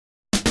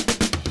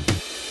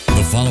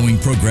following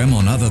program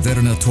on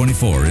Derana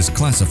 24 is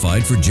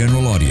classified for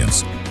general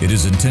audience. It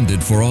is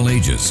intended for all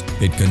ages.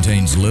 It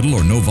contains little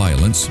or no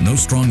violence, no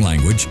strong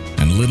language,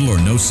 and little or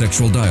no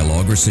sexual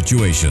dialogue or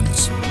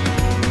situations.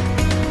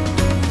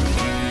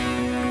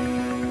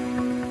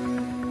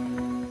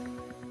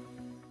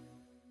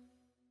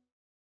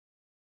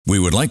 We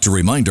would like to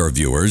remind our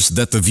viewers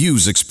that the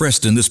views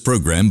expressed in this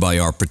program by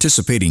our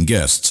participating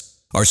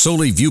guests are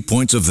solely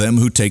viewpoints of them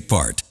who take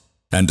part,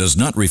 and does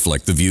not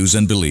reflect the views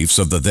and beliefs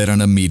of the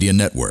Derana Media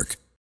Network.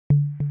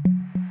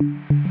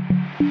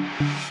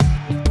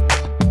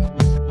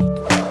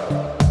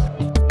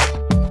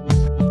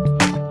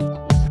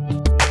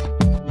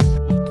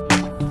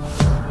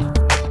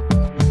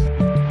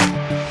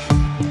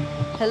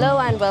 Hello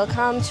and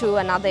welcome to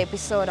another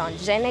episode on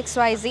Gen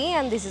XYZ,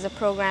 and this is a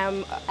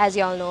program, as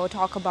you all know,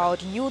 talk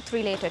about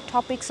youth-related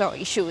topics or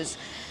issues.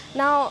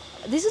 Now,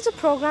 this is a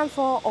program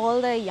for all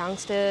the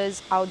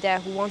youngsters out there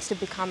who wants to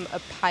become a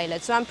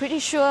pilot. So I'm pretty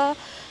sure,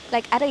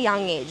 like at a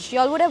young age, you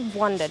all would have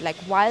wondered, like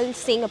while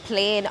seeing a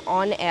plane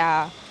on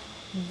air,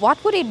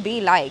 what would it be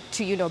like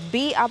to,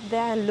 be up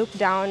there and look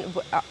down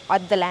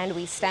at the land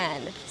we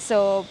stand?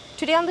 So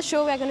today on the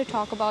show, we're going to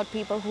talk about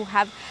people who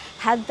have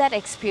had that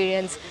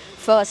experience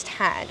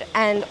firsthand,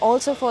 and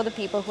also for the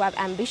people who have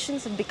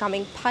ambitions of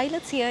becoming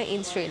pilots here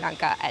in Sri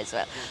Lanka as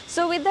well.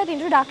 So with that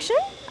introduction,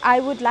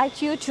 I would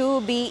like you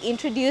to be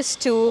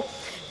introduced to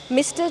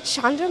Mr.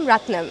 Chandram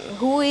Ratnam,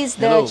 who is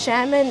the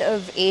chairman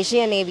of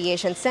Asian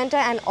Aviation Centre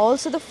and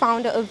also the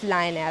founder of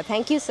Lion Air.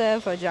 Thank you, sir,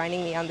 for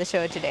joining me on the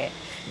show today.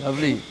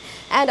 Lovely.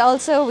 And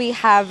also we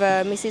have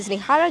Mrs.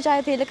 Nihara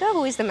Jayathilaka,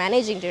 who is the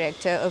managing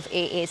director of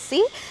AAC,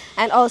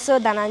 and also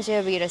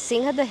Dhananjaya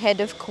Veerasinghe, the head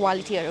of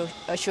quality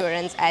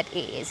assurance at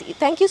AAC.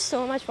 Thank you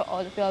so much for all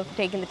of you all for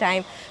taking the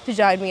time to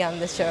join me on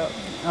the show.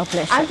 Our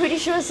pleasure. I'm pretty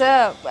sure,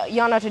 sir,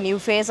 you're not a new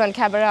face on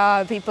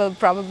camera. People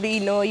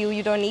probably know you.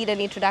 You don't need an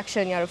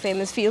introduction. You're a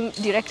famous film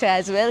director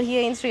as well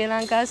here in Sri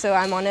Lanka, so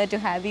I'm honored to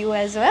have you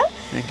as well.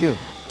 Thank you.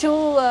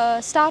 To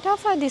start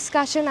off our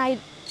discussion, I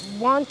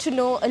want to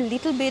know a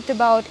little bit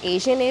about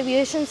Asian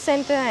Aviation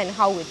Centre and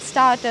how it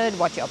started,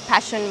 what your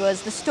passion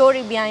was, the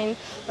story behind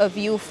of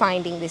you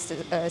finding this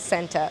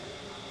centre.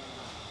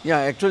 Yeah,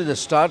 actually the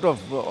start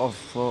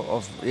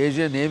of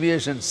Asian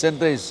Aviation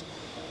Centre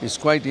is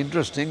quite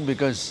interesting,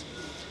 because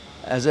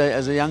as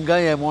a young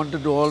guy I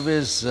wanted to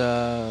always,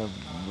 I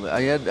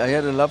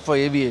had a love for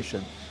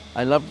aviation.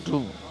 I loved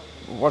to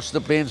watch the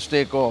planes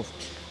take off.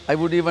 I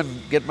would even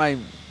get my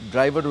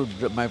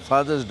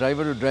father's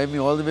driver to drive me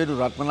all the way to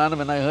Ratmalana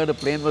when I heard a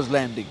plane was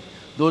landing.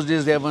 Those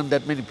days there weren't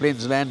that many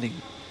planes landing.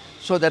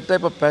 So that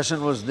type of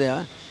passion was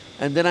there.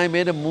 And then I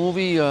made a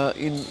movie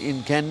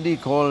in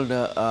Kandy called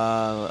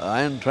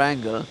Iron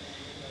Triangle,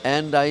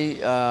 and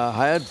I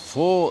hired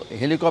 4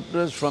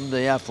 helicopters from the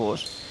Air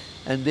Force,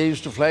 and they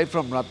used to fly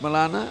from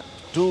Ratmalana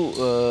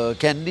to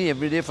Kandy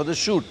every day for the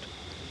shoot.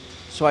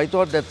 So I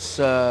thought that's,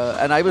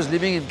 and I was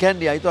living in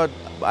Kandy, I thought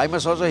I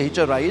must also hitch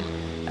a ride,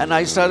 and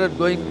I started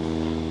going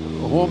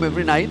home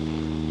every night,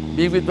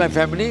 being with my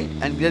family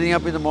and getting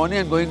up in the morning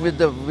and going with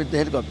the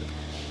helicopter.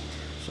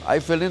 So I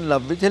fell in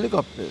love with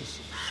helicopters.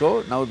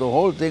 So now the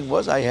whole thing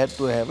was I had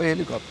to have a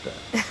helicopter,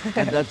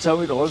 and that's how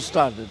it all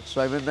started.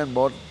 So I went and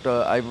bought,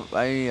 I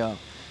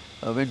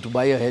went to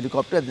buy a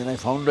helicopter, and then I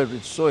found out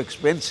it's so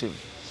expensive.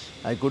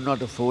 I could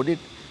not afford it.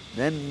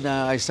 Then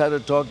I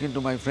started talking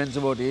to my friends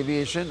about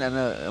aviation, and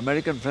an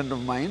American friend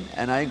of mine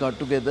and I got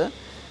together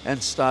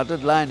and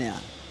started Lion Air.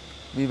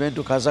 We went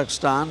to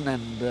Kazakhstan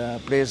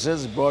and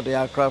places, brought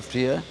aircraft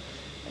here,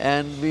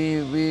 and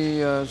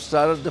we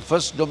started the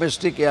first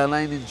domestic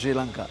airline in Sri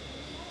Lanka,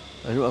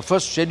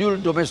 first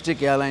scheduled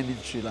domestic airline in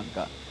Sri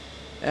Lanka.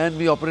 And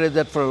we operated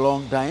that for a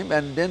long time,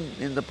 and then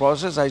in the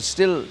process I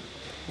still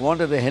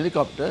wanted a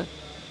helicopter.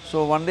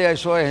 So one day I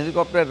saw a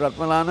helicopter at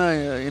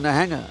Ratmalana in a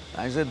hangar.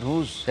 I said,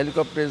 whose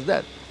helicopter is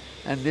that?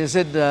 And they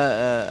said,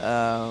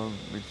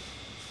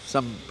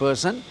 some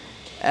person,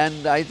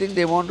 and I think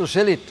they want to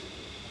sell it.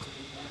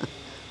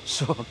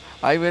 So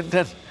I went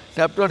and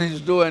tapped on his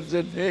door and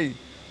said, hey,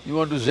 you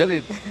want to sell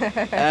it?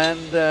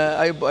 And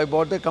I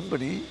bought the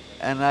company,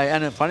 and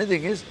the funny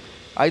thing is,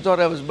 I thought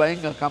I was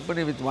buying a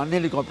company with 1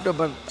 helicopter,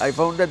 but I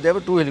found that there were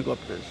 2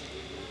 helicopters.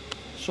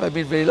 So I've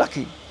been very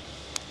lucky.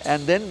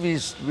 And then we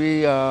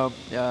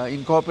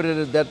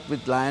incorporated that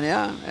with Lion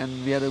Air,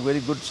 and we had a very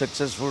good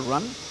successful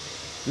run.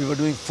 We were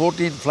doing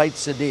 14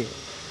 flights a day.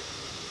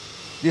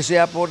 This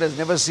airport has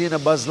never seen a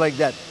buzz like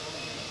that.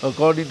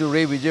 According to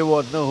Ray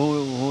Vijayawardena,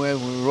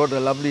 who wrote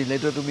a lovely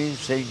letter to me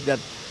saying that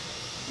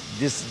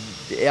this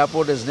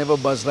airport has never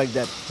buzzed like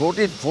that.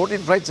 14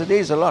 flights a day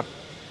is a lot.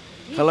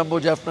 Colombo,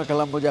 Jaffna,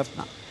 Colombo,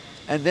 Jaffna.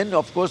 And then,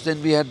 of course,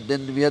 we had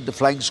the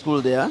flying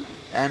school there,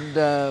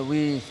 and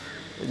we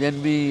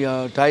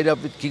tied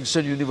up with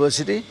Kingston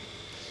University,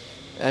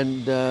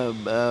 and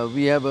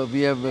we have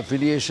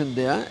affiliation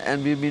there,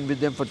 and we've been with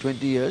them for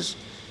 20 years,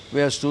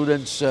 where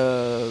students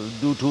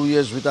do 2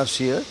 years with us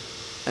here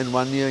and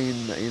 1 year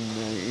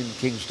in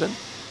Kingston.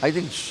 I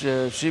think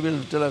she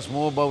will tell us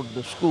more about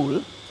the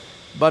school.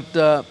 But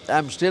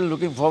I'm still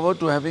looking forward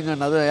to having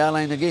another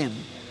airline again,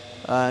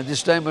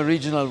 this time a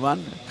regional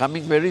one,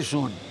 coming very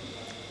soon.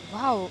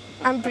 Wow,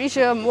 I'm pretty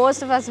sure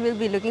most of us will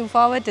be looking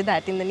forward to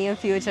that in the near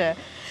future.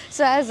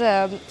 So as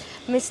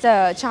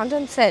Mr.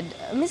 Chandan said,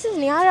 Mrs.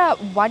 Niara,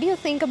 what do you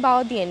think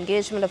about the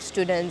engagement of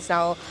students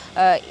now?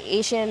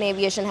 Asian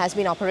Aviation has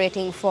been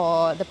operating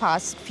for the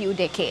past few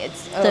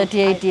decades.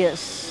 38 years.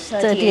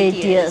 38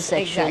 years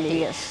actually, exactly.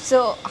 yes.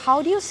 So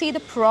how do you see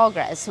the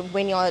progress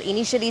when you all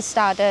initially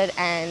started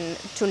and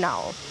to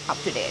now, up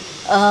to date?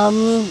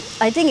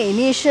 I think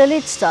initially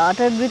it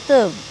started with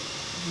a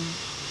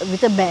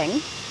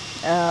bang,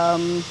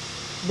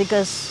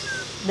 because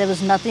there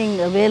was nothing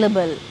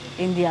available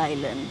in the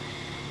island,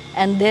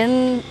 and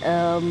then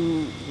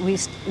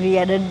we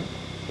added,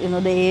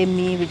 the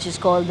AME, which is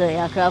called the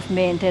Aircraft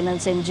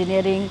Maintenance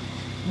Engineering,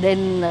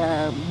 then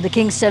the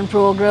Kingston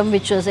program,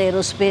 which was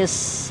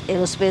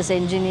aerospace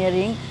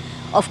engineering.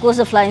 Of course,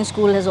 the flying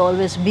school has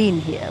always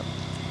been here,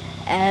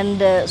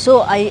 and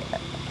so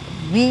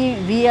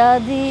we are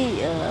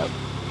the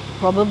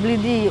probably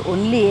the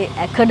only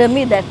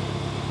academy that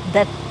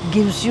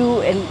gives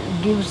you and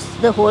gives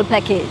the whole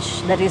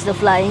package, that is the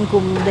flying,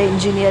 the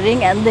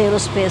engineering and the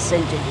aerospace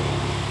engineering.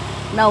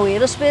 Now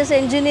aerospace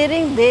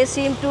engineering, they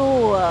seem to,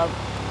 a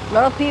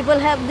lot of people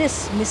have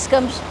this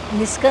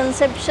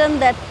misconception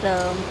that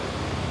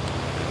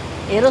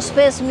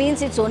aerospace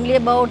means it's only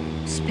about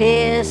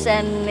space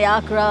and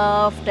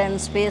aircraft and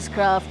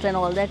spacecraft and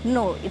all that.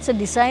 No, it's a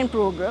design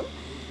program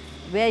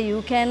where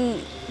you can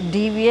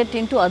deviate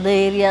into other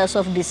areas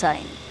of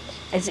design.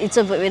 It's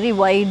a very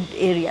wide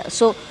area.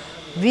 So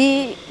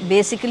we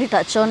basically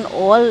touch on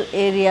all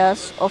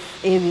areas of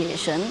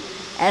aviation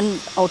and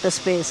outer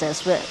space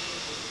as well.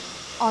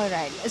 All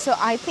right. So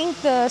I think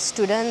the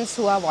students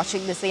who are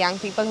watching this, the young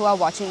people who are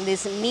watching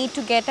this, need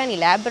to get an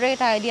elaborate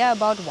idea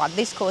about what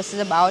this course is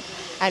about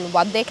and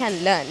what they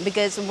can learn.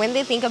 Because when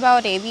they think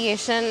about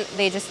aviation,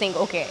 they just think,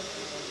 okay,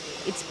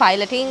 it's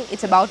piloting,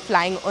 it's about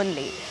flying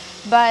only.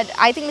 But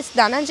I think Ms.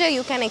 Dhananjay,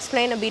 you can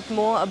explain a bit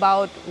more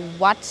about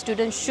what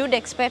students should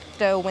expect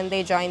when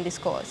they join this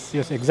course.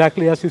 Yes,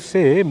 exactly as you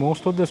say,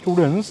 most of the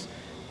students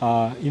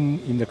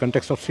in the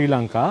context of Sri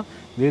Lanka,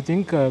 they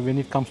think when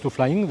it comes to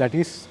flying, that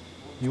is,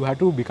 you have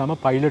to become a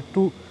pilot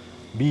to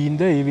be in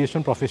the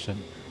aviation profession.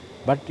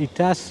 But it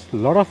has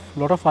lot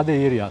of other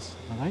areas,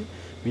 right?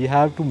 We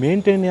have to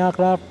maintain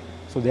aircraft,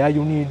 so there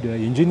you need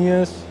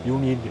engineers, you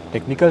need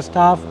technical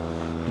staff,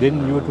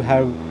 then you have to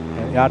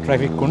have air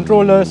traffic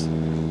controllers,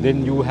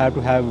 then you have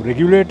to have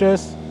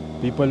regulators,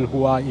 people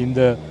who are in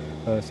the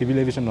civil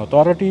aviation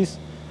authorities.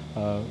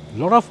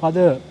 Lot of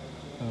other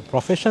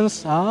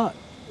professions are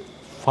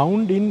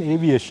found in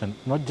aviation,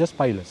 not just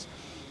pilots.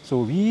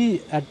 So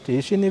we at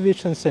Asian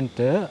Aviation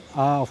Center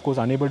are of course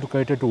unable to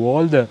cater to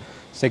all the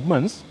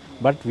segments,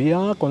 but we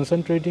are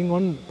concentrating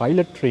on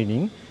pilot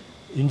training,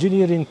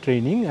 engineering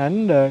training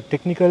and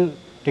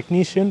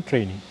technician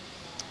training.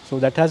 So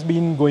that has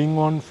been going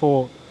on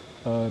for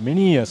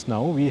many years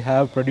now. We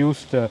have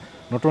produced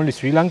not only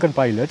Sri Lankan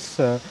pilots,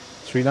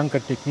 Sri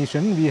Lankan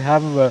technicians, we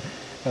have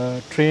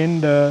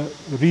trained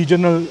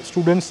regional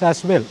students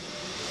as well.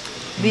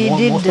 We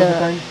did,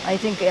 I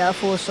think, Air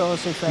Force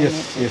also, if I may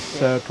say.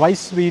 Yes,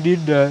 twice we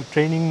did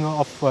training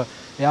of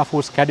Air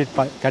Force cadet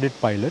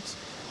pilots,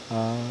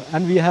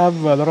 and we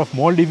have a lot of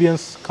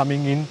Maldivians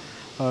coming in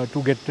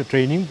to get the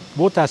training,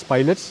 both as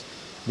pilots,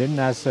 then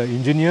as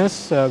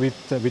engineers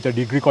with a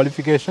degree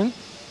qualification,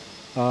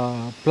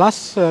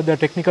 plus the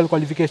technical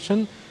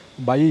qualification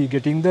by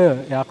getting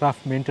the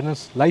aircraft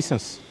maintenance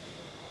license.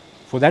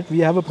 For that we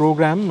have a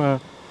program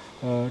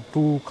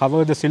to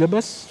cover the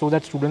syllabus so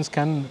that students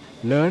can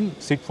learn,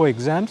 sit for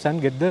exams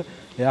and get the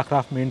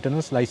aircraft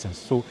maintenance license.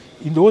 So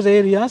in those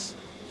areas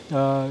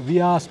we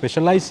are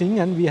specializing,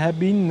 and we have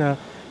been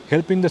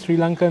helping the Sri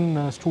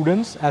Lankan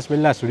students as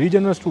well as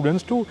regional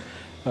students to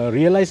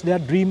realize their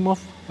dream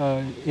of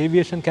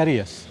aviation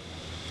careers.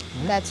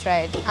 That's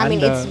right. I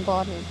mean, it's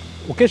important.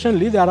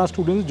 Occasionally there are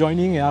students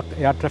joining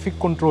air traffic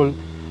control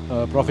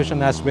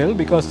profession as well,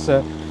 because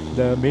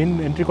the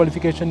main entry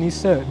qualification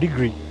is a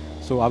degree.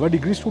 So our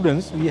degree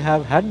students, we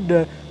have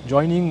had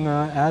joining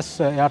as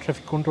air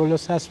traffic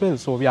controllers as well.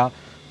 So we are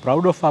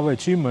proud of our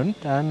achievement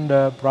and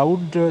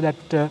proud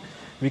that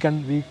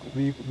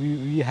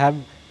we have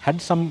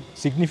had some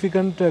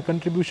significant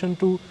contribution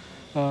to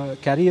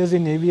careers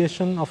in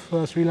aviation of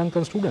Sri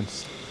Lankan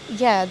students.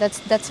 Yeah,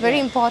 that's very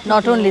important.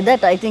 Not only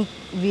that, I think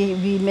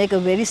we make a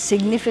very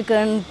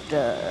significant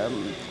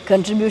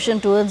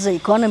contribution towards the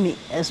economy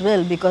as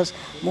well, because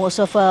most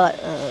of our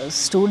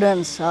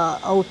students are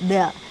out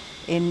there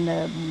in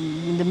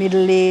the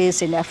Middle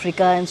East, in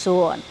Africa and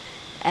so on.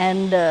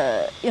 And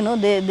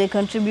they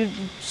contribute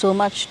so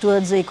much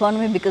towards the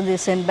economy because they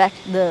send back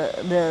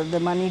the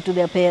money to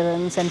their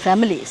parents and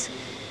families.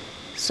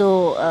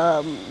 So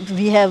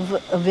we have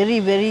a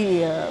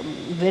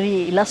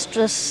very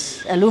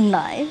illustrious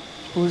alumni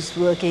who's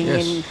working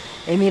in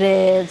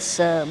Emirates,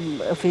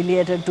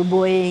 affiliated to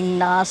Boeing,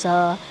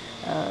 NASA,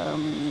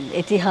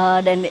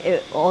 Etihad, and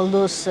all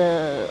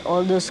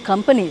those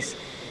companies.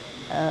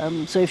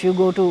 So if you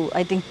go to,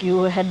 I think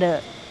you had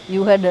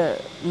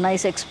a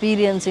nice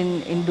experience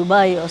in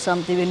Dubai or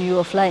something when you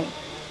were flying.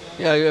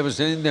 Yeah, I was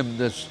telling them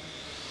this.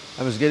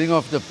 I was getting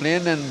off the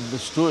plane and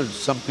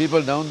some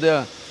people down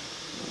there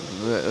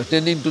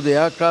attending to the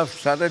aircraft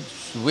started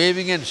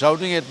waving and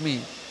shouting at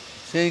me,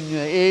 saying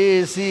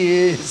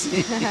AAC,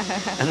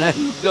 AAC. And I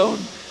looked down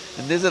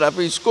and they said,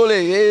 Api iskole,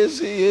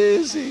 AAC,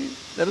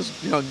 AAC. That is,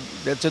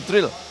 that's a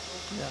thrill.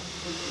 Yeah.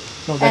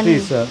 No, that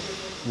is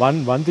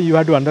one thing you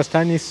have to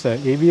understand is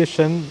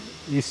aviation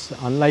is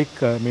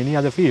unlike many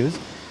other fields.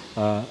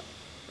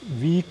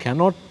 We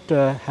cannot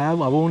have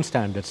our own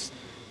standards.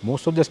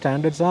 Most of the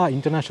standards are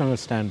international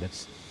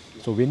standards.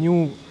 So when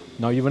you,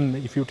 now even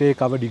if you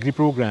take our degree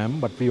program,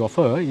 what we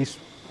offer is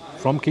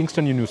from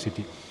Kingston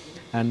University.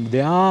 And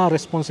they are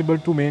responsible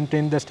to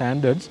maintain the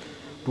standards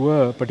to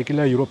a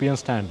particular European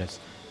standards.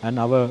 And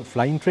our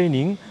flying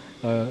training,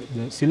 the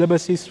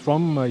syllabus is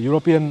from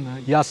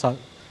European EASA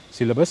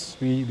syllabus.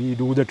 We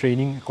do the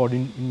training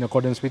in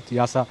accordance with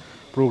EASA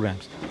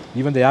programs.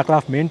 Even the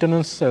aircraft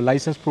maintenance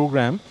license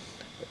program,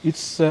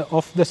 it's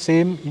of the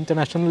same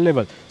international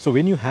level. So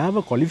when you have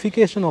a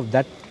qualification of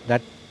that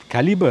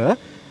caliber,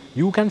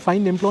 you can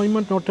find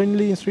employment not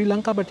only in Sri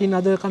Lanka but in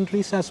other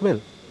countries as well,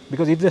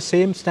 because it's the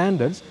same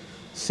standards,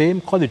 same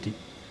quality.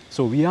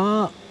 So we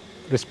are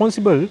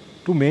responsible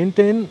to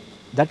maintain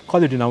that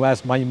quality. Now,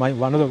 as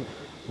one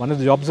of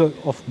the jobs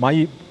of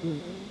my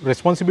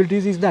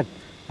responsibilities is that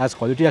as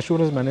quality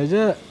assurance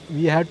manager,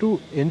 we have to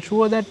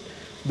ensure that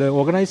the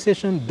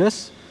organization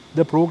does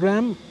the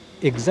program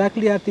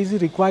exactly as is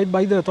required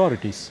by the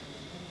authorities.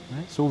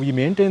 Right? So we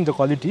maintain the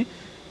quality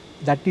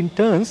that in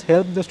turns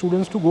help the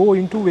students to go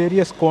into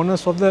various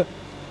corners of the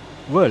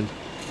world.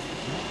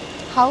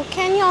 How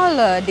can you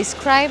all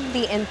describe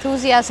the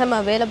enthusiasm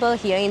available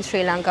here in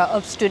Sri Lanka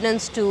of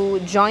students to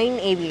join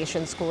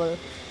aviation school?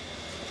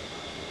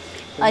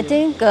 I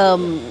think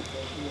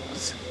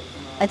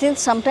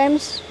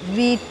sometimes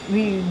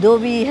though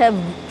we have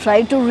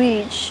tried to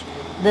reach,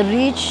 the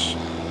reach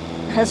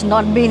has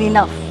not been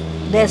enough.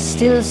 There's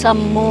still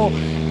some more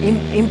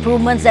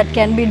improvements that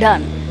can be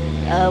done.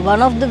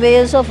 One of the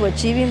ways of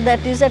achieving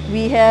that is that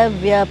we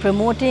are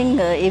promoting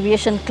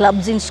aviation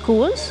clubs in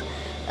schools.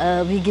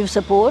 We give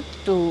support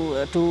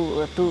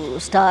to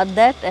start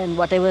that, and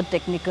whatever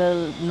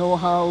technical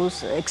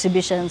know-hows,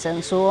 exhibitions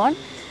and so on.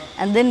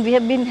 And then we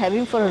have been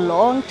having for a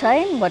long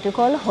time what you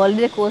call a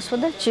holiday course for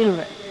the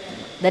children.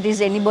 That is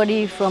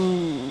anybody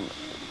from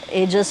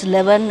ages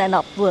 11 and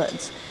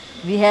upwards.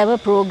 We have a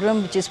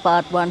program which is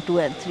part 1, 2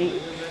 and 3.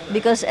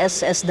 Because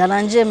as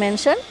Dhananjay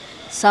mentioned,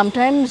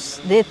 sometimes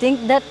they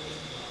think that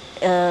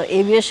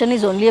aviation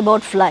is only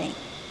about flying.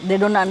 They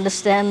don't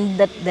understand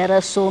that there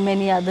are so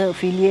many other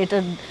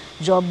affiliated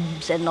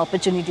jobs and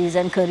opportunities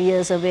and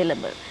careers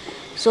available.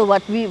 So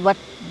what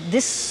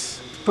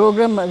this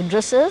program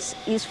addresses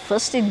is,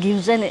 first it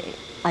gives an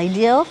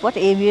idea of what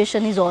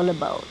aviation is all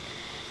about,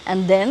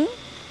 and then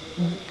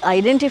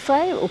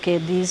identify, okay,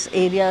 these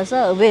areas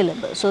are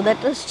available, so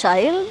that a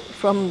child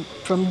from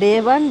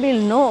day one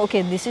will know,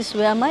 okay, this is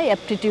where my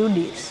aptitude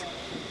is.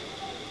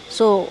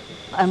 So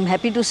I'm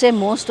happy to say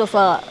most of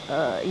our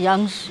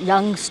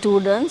young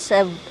students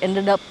have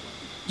ended up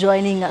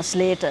joining us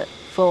later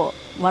for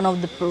one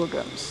of the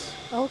programs.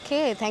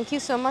 Okay, thank you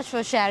so much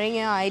for sharing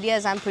your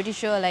ideas. I'm pretty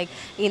sure like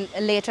in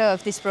later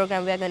of this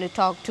program we are going to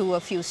talk to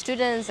a few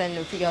students and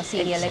your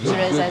senior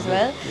lecturers as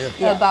well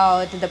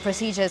about the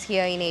procedures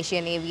here in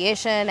Asian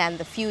aviation and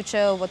the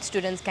future, what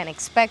students can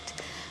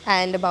expect,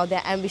 and about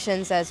their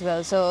ambitions as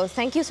well. So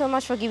thank you so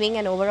much for giving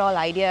an overall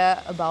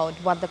idea about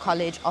what the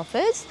college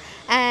offers.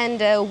 And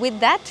with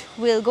that,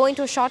 we'll go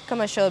into a short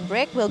commercial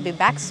break. We'll be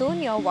back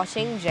soon. You're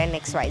watching Gen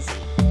XYZ.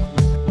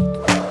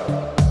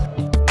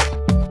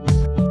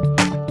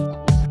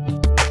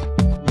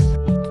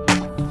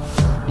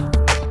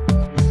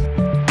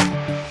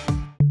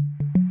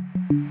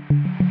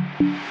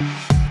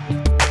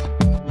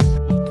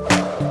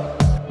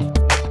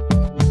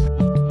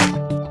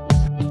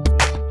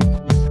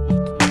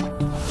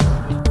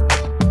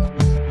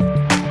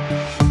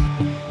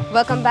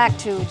 Welcome back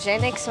to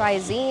Gen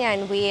XYZ,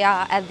 and we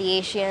are at the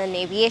Asian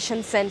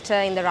Aviation Center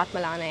in the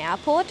Ratmalana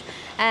Airport.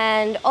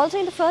 And also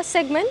in the first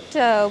segment,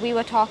 we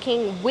were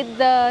talking with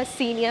the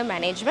senior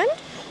management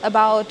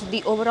about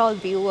the overall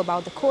view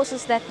about the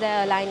courses that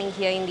they're aligning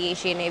here in the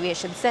Asian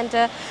Aviation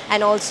Center,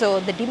 and also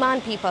the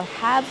demand people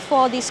have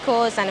for this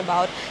course, and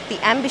about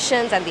the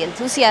ambitions and the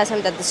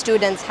enthusiasm that the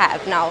students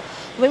have. Now,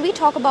 when we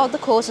talk about the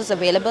courses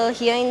available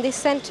here in this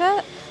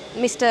center,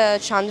 Mr.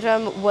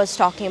 Chandram was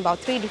talking about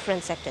 3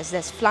 different sectors.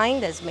 There's flying,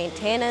 there's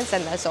maintenance,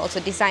 and there's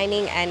also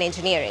designing and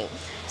engineering.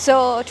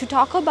 So to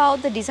talk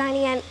about the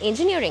designing and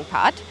engineering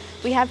part,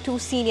 we have 2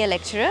 senior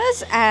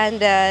lecturers, and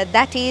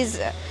that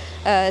is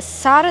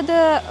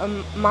Sarada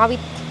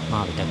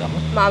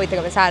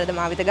Sarada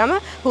Mavithagama,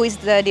 who is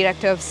the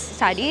Director of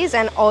Studies,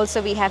 and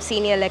also we have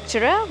Senior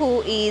Lecturer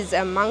who is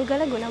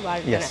Mangala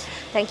Gunawardana. Yes.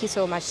 Thank you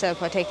so much, sir,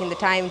 for taking the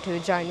time to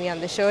join me on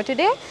the show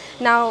today.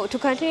 Now, to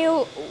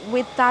continue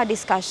with our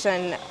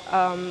discussion,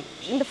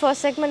 in the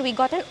first segment we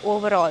got an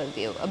overall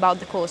view about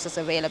the courses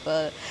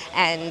available,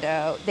 and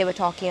they were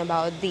talking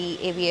about the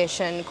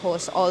aviation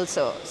course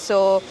also.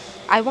 So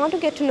I want to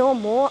get to know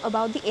more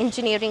about the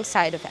engineering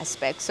side of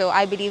aspects. So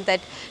I believe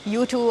that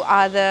you two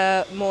are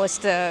the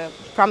most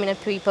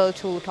prominent people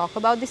to talk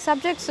about this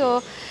subject.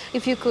 So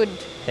if you could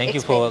Thank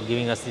you for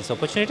giving us this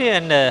opportunity.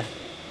 And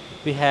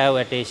we have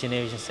at Asian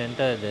Aviation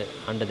Center,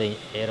 under the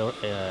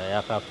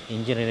Aircraft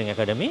Engineering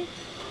Academy,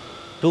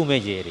 two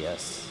major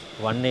areas.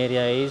 One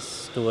area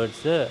is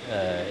towards the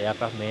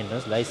aircraft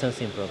maintenance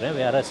licensing program,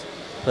 where a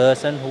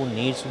person who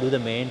needs to do the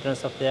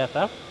maintenance of the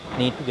aircraft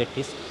need to get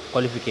his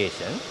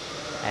qualification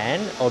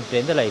and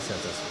obtain the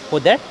licenses. For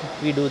that,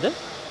 we do the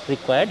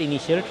required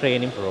initial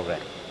training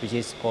program, which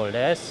is called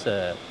as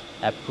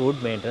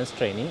approved maintenance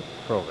training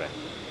program.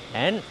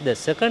 And the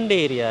second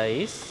area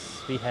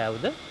is we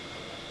have the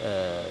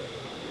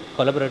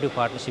collaborative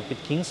partnership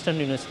with Kingston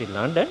University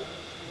London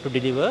to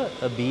deliver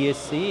a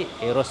BSc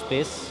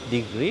aerospace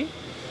degree,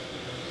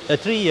 a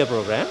 3-year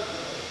program,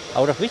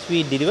 out of which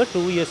we deliver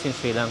 2 years in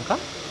Sri Lanka,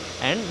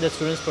 and the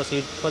students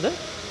proceed for the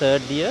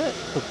 3rd year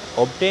to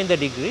obtain the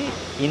degree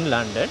in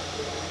London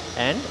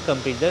and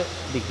complete the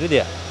degree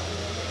there.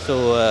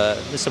 So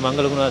Mr.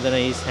 Mangala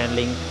Gunawardana is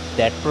handling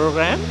that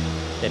program,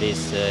 that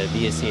is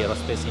BSc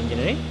Aerospace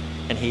Engineering,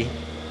 and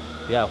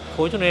we are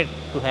fortunate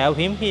to have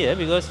him here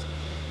because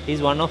he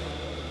is one of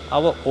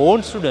our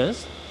own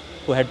students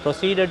who had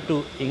proceeded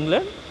to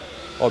England,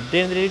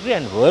 obtained the degree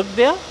and worked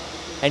there,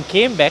 and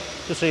came back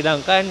to Sri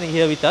Lanka and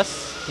here with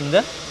us in the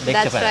lecture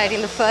That's panel. right.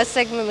 In the first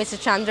segment, Mr.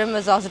 Chandran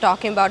was also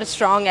talking about a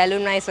strong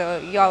alumni, so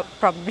you're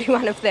probably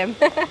one of them.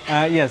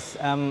 Yes,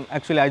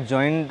 actually I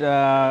joined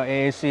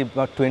AAC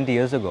about 20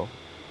 years ago,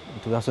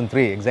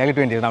 2003, exactly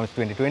 20 years, now it's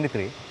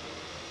 2023.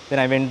 Then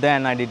I went there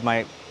and I did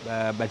my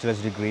bachelor's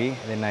degree,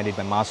 then I did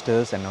my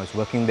master's and I was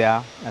working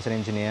there as an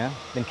engineer,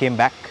 then came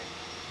back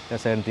to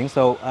certain things.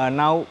 So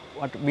now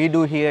what we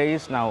do here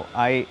is now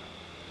I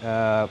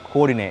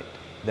coordinate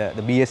the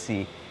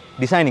BSc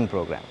designing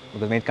program,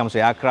 because when it comes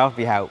to aircraft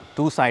we have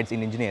two sides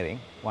in engineering.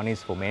 One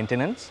is for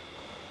maintenance,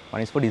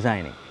 one is for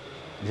designing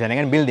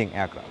and building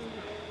aircraft,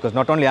 because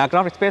not only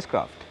aircraft, it's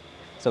spacecraft.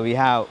 So we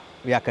are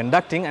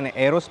conducting an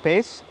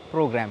aerospace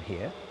program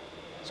here.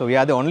 So we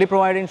are the only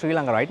provider in Sri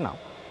Lanka right now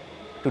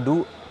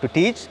to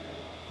teach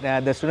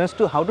the students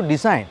how to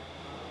design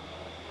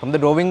from the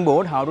drawing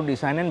board, how to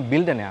design and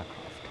build an aircraft.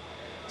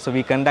 So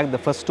we conduct the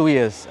first 2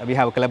 years. We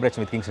have a collaboration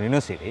with Kingston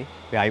University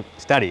where I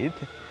studied,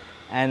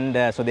 and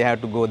so they have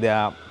to go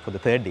there for the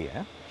 3rd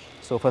year.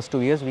 So first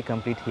 2 years we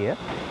complete here.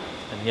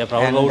 And we are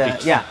proud about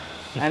it. Yeah,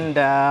 and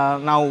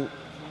now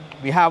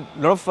we have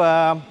a lot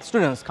of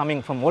students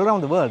coming from all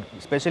around the world,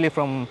 especially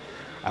from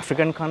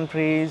African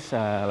countries,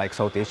 like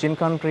South Asian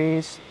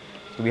countries.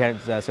 So we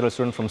had several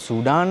students from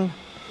Sudan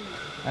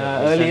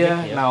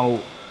earlier. Yeah. Now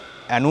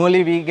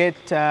annually we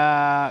get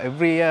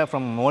every year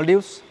from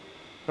Maldives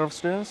a lot of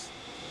students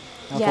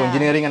for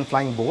engineering and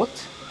flying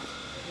both.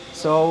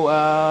 So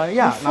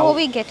yeah. Before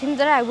we get in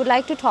there, I would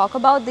like to talk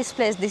about this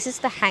place. This is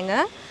the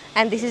hangar,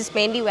 and this is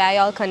mainly where you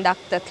all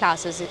conduct the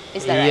classes.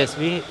 Is that Yes,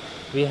 right?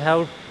 we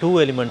have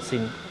two elements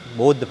in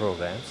both the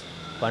programs.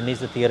 One is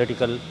the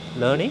theoretical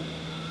learning,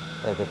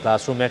 the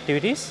classroom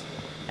activities,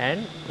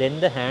 and then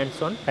the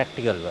hands-on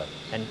practical work.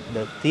 And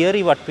the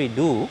theory, what we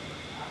do,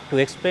 to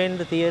explain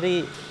the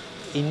theory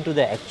into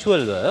the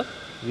actual work,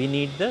 we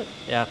need the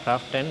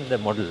aircraft and the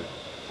model.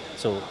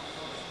 So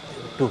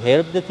to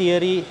help the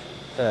theory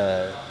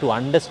to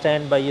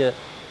understand by a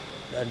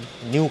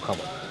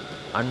newcomer,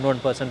 unknown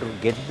person, to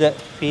get the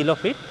feel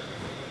of it,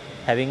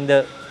 having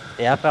the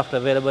aircraft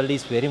available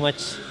is very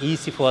much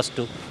easy for us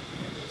to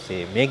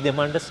say make them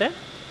understand.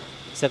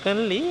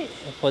 Secondly,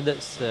 for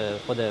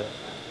the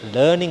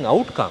learning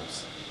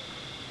outcomes,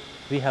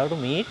 we have to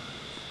meet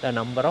the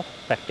number of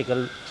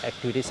practical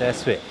activities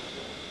as well.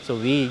 So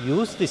we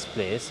use this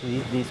place,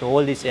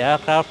 all these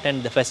aircraft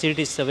and the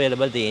facilities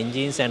available, the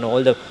engines and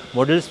all the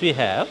models we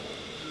have,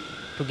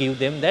 to give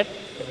them that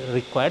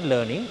required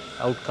learning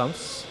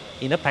outcomes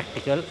in a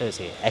practical,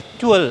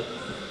 actual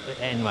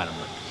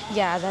environment.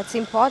 Yeah, that's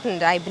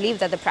important. I believe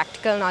that the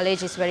practical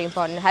knowledge is very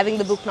important. Having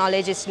the book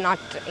knowledge is not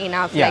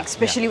enough, Yeah, like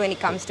especially when it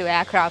comes to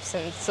aircrafts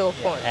and so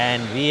forth.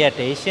 And we at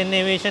Asian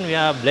Aviation, we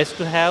are blessed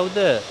to have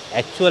the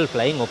actual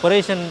flying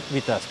operation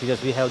with us,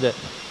 because we have the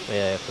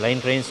flying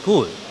training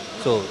school.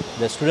 So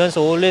the students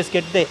always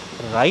get the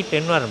right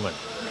environment,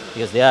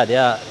 because they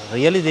are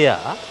really there,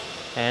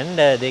 and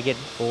they get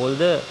all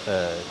the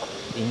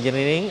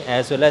engineering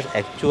as well as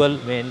actual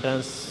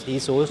maintenance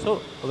is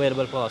also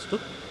available for us to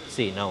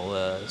see.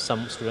 Now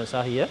some students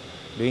are here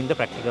doing the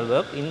practical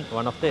work in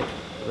one of the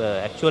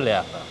actual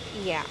aircraft.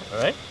 Yeah.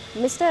 All right.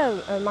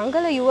 Mr.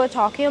 Mangala, you were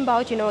talking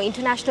about,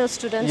 international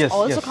students Yes,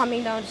 also yes.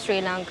 coming down to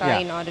Sri Lanka Yeah.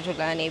 in order to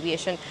learn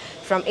aviation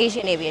from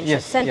Asian Aviation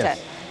Yes, Center.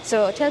 yes.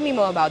 So tell me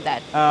more about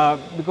that.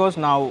 Because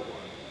now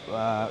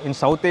in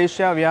South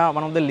Asia, we are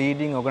one of the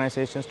leading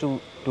organizations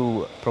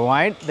to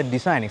provide the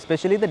designing,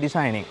 especially the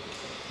designing,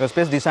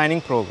 aerospace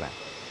designing program.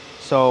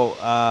 So,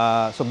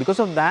 so because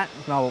of that,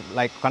 now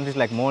like countries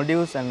like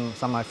Maldives and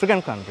some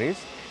African countries,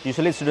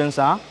 usually students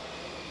are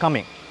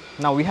coming.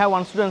 Now we have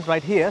one student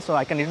right here, so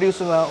I can introduce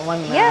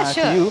one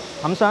Sure. to you,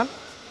 Hamsan.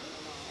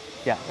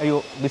 Yeah, are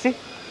you busy?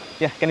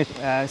 Yeah, can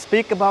you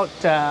speak about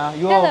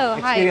your Hello,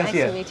 hi, experience nice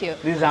here? to meet you.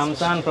 This is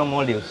Hamsan from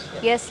Maldives.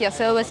 Yes, your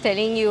sir was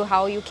telling you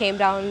how you came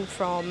down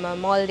from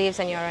Maldives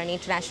and you're an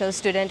international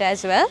student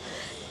as well.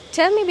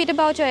 Tell me a bit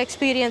about your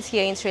experience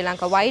here in Sri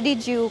Lanka. Why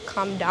did you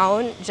come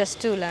down just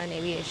to learn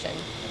aviation?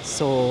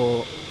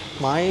 So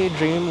my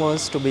dream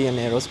was to be an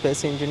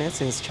aerospace engineer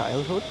since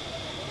childhood.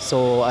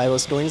 So I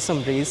was doing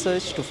some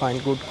research to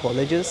find good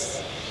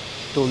colleges,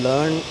 to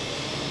learn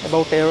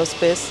about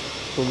aerospace,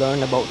 to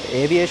learn about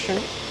aviation.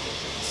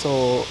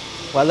 So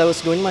while I was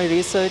doing my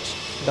research,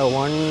 the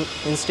one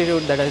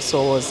institute that I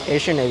saw was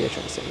Asian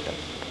Aviation Center.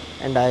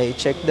 And I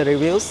checked the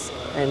reviews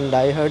and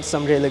I heard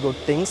some really good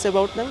things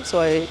about them,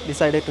 so I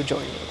decided to join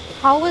them.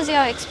 How was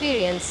your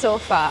experience so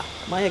far?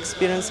 My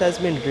experience has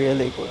been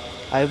really good.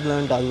 I've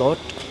learned a lot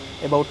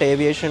about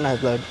aviation.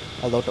 I've learned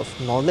a lot of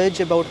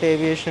knowledge about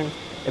aviation,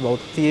 about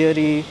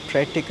theory,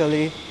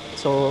 practically.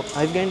 So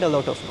I've gained a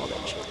lot of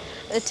knowledge.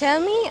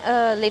 Tell me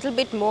a little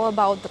bit more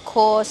about the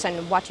course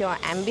and what your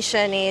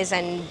ambition is,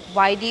 and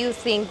why do you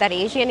think that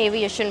Asian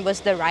Aviation was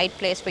the right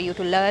place for you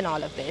to learn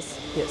all of this?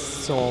 Yes,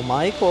 so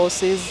my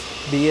course is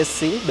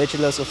BSc,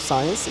 Bachelor's of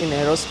Science in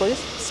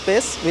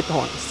Aerospace with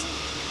honors.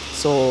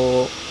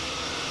 So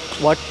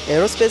what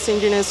aerospace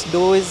engineers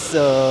do is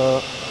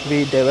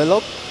we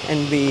develop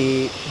and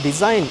we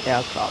design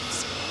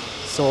aircrafts.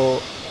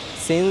 So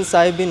since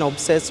I've been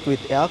obsessed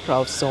with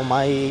aircrafts, so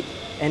my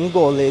end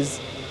goal is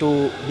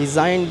to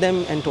design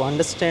them and to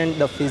understand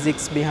the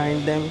physics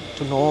behind them,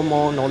 to know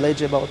more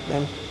knowledge about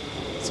them.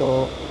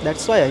 So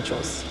that's why I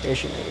chose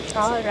Asian Aviation.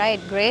 All right,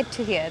 great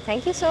to hear.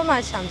 Thank you so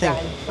much,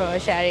 Hamzan, for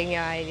sharing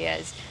your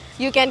ideas.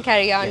 You can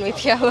carry on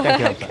with your work.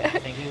 Thank you,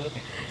 Hamzan. Thank you.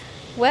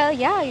 Well,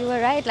 yeah, you were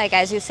right. Like,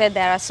 as you said,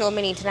 there are so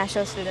many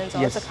international students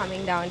also Yes.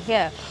 coming down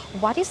here.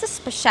 What is the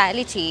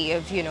speciality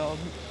of,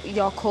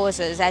 your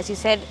courses? As you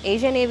said,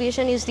 Asian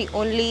Aviation is the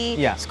only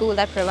Yeah. school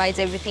that provides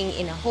everything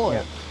in a whole.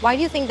 Yeah. Why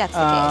do you think that's the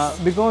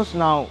case? Because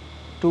now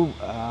to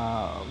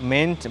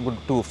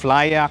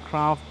fly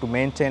aircraft, to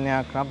maintain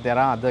aircraft, there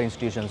are other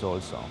institutions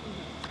also.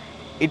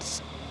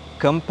 It's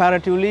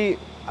comparatively,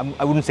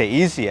 I wouldn't say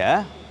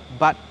easier,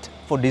 but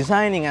for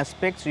designing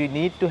aspects, you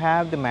need to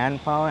have the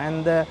manpower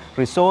and the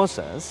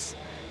resources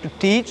to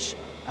teach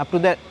up to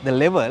the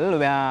level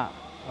where,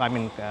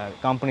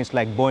 companies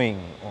like Boeing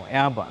or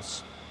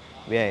Airbus,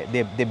 where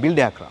they build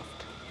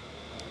aircraft.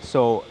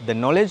 So the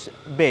knowledge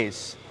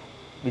base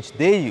which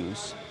they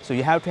use, so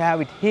you have to have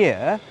it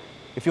here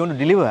if you want to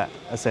deliver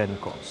a certain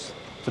course.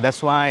 So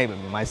that's why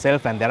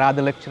myself and there are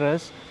other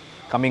lecturers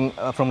coming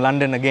from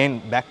London again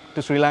back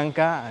to Sri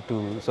Lanka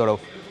to sort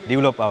of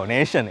develop our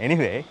nation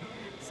anyway.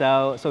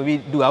 So we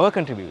do our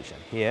contribution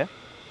here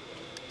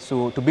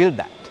to build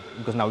that,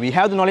 because now we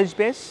have the knowledge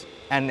base,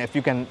 and if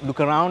you can look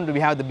around, we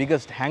have the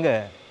biggest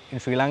hangar in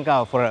Sri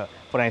Lanka for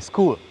a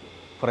school.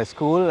 For a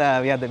school,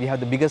 we have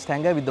the biggest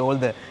hangar with all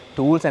the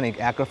tools and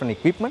aircraft and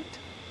equipment.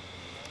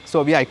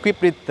 So we are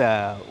equipped with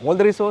all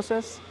the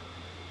resources,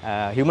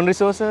 human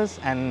resources,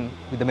 and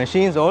with the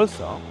machines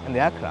also and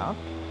the aircraft.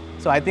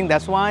 So I think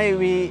that's why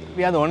we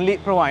are the only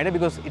provider,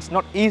 because it's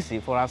not easy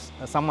for us,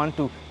 someone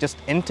to just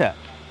enter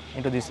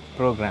into this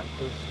program.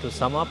 To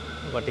sum up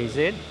what he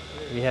said,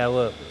 we have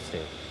a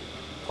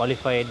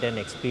qualified and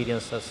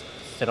experienced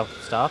set of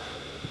staff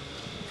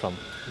from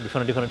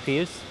different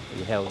fields.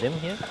 We have them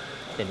here.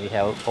 Then we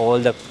have all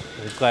the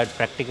required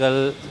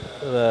practical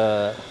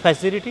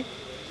facility,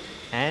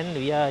 and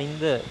we are in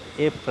the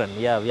apron.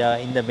 We are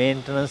in the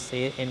maintenance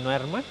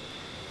environment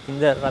in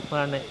the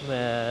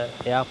Ratnana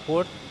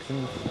airport,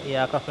 in the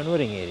aircraft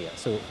maneuvering area.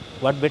 So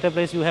what better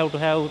place you have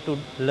to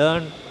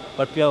learn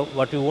what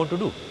you want to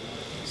do.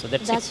 So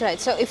That's right.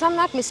 So if I'm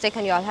not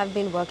mistaken, you all have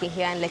been working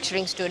here and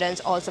lecturing students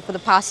also for the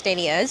past 10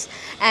 years.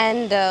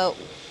 And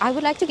I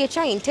would like to get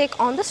your intake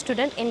on the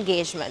student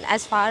engagement.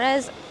 As far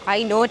as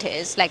I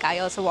noticed, like I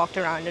also walked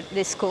around at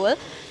this school,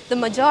 the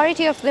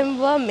majority of them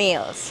were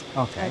males.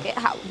 Okay.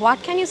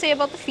 What can you say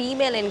about the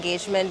female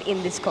engagement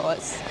in this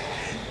course?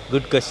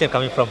 Good question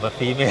coming from a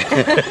female.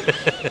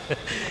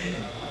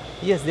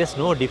 Yes, there's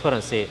no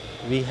difference.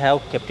 We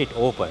have kept it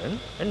open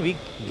and we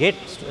get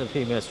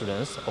female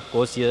students. Of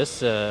course,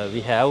 yes, we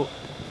have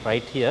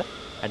right here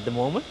at the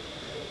moment.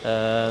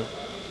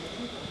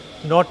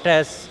 Not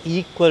as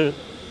equal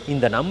in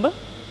the number,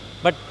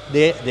 but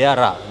they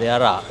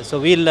are. So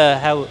we'll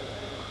have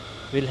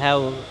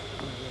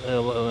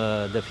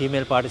the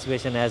female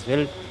participation as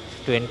well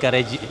to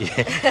encourage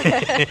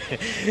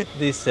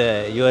this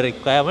your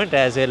requirement,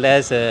 as well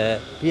as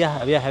we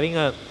are having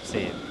a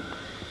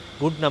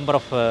good number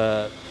of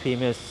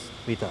females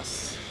with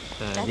us.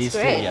 That's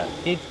great.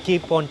 It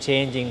keep on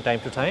changing time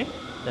to time,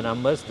 the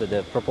numbers,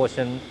 the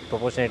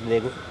proportionate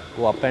they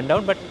go up and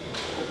down, but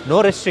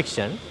no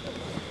restriction.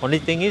 Only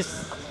thing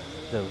is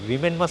the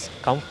women must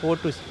come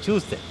forward to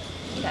choose them.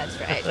 That's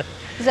right.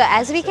 So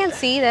as we can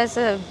see, there's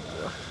a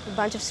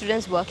bunch of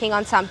students working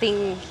on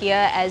something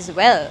here as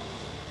well.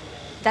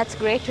 That's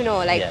great to know,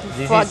 like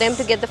for them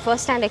to get the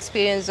first-hand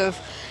experience of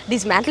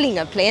dismantling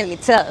a plane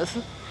itself.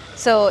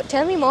 So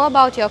tell me more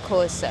about your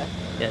course, sir.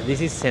 Yeah,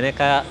 this is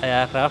Seneca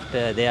aircraft.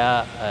 They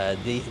are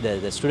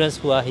the students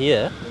who are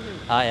here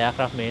are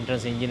aircraft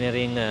maintenance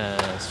engineering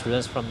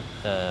students from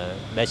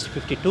batch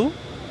 52.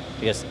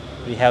 Because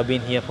we have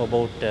been here for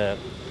about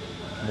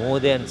more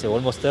than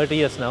almost 30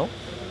 years now.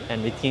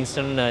 And with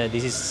Kingston,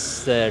 this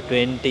is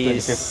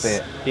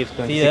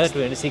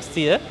 26th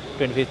year,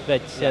 25th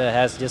batch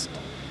has just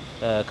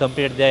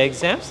completed their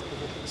exams.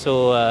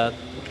 So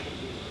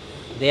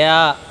they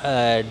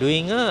are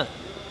doing a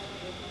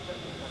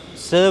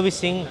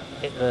servicing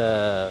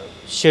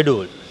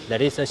schedule.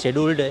 That is a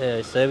scheduled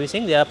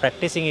servicing. They are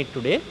practicing it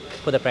today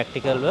for the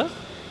practical work,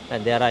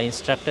 and there are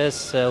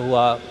instructors who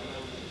are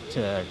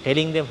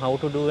telling them how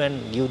to do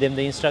and give them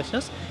the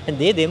instructions, and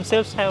they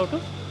themselves have to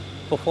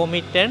perform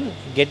it and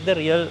get the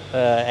real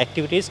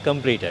activities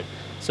completed.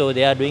 So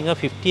they are doing a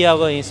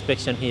 50-hour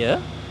inspection here,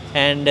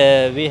 and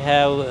we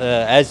have,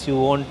 as you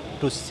want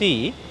to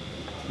see,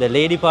 the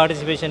lady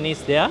participation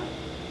is there,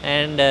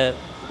 and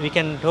we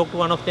can talk to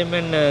one of them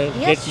and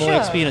get more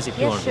experience if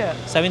you want. Sure.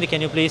 Savindi,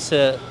 can you please?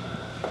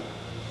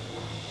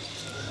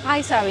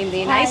 Hi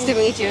Savindi, nice to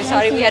meet you.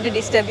 Sorry we had to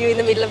disturb you in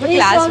the middle of a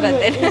class, but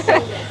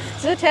then.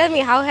 So tell me,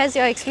 how has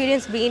your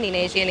experience been in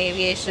Asian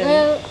aviation?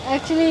 Well,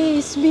 actually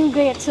it's been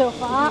great so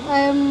far.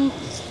 I'm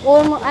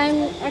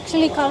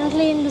actually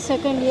currently in the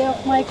second year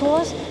of my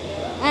course,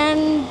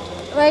 and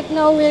right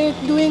now we're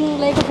doing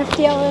like a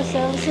 50-hour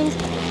servicing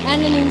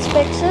and an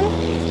inspection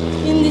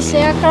in this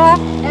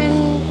aircraft,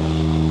 and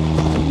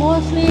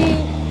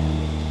mostly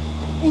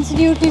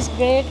institute is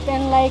great,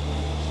 and like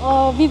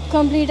we've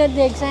completed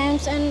the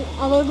exams, and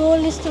our goal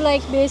is to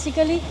like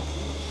basically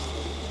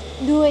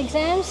do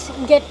exams,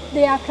 get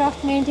the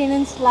aircraft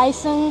maintenance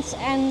license,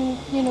 and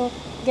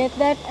get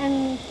that,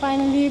 and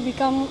finally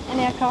become an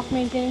aircraft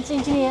maintenance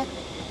engineer,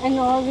 and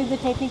all with the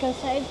technical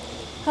side.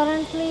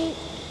 Currently,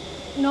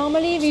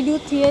 normally we do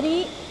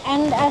theory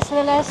and as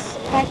well as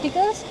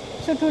practicals.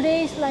 So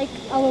today is like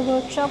our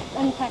workshop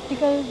and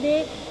practical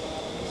day.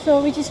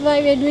 So which is why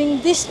we are doing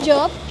this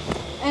job,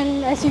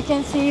 and as you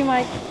can see,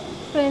 my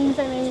friends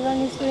and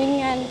everyone is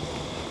doing. And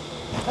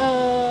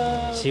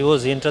she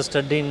was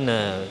interested in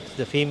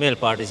the female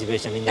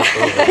participation in the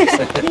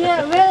programs.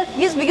 yeah, well,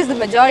 yes, because the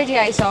majority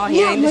I saw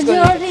here in this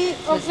majority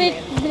of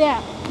it, yeah,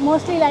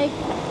 mostly like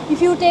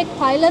if you take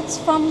pilots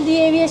from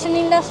the aviation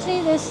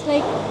industry, there's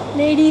like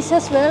ladies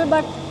as well,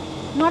 but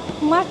not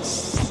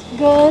much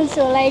girls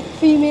or like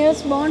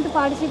females want to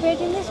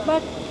participate in this.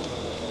 But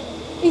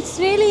it's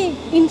really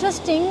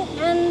interesting,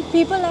 and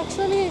people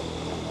actually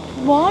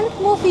want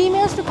more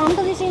females to come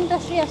to this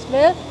industry as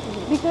well,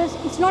 because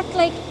it's not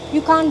like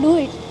you can't do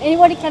it.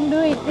 Anybody can do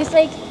it. It's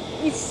like,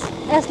 it's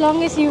as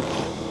long as you're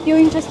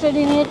interested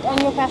in it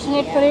and you're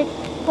passionate for it.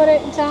 For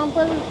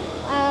example,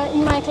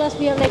 in my class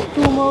we have like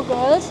 2 more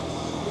girls.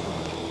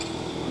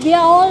 We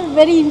are all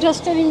very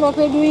interested in what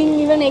we're doing.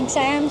 Even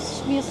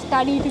exams, we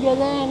study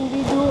together and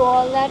we do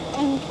all that,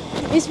 and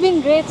it's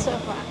been great so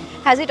far.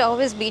 Has it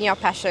always been your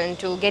passion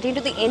to get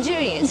into the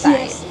engineering side?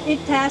 Yes, it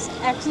has.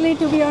 Actually,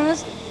 to be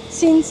honest,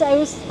 since I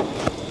was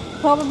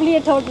probably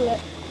a toddler,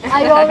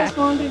 I always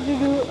wanted to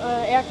do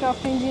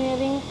aircraft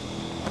engineering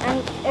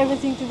and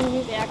everything to do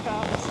with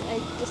aircrafts. I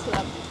just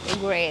love it.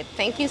 Great.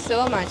 Thank you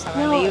so much,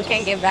 Samantha. You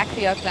can get back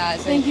to your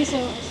class. Thank you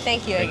so much.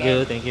 Thank you Thank again.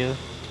 you, thank you.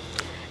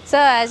 So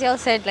as you all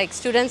said, like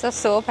students are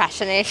so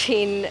passionate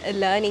in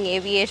learning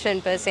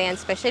aviation per se, and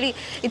especially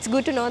it's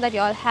good to know that you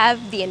all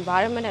have the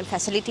environment and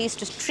facilities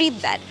to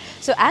treat that.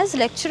 So as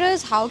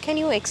lecturers, how can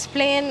you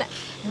explain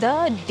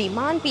the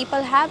demand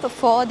people have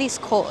for this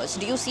course?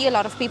 Do you see a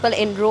lot of people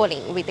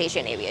enrolling with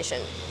Asian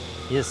aviation?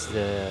 Yes,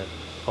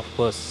 of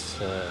course,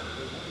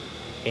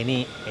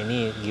 any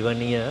given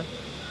year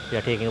we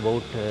are taking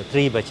about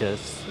 3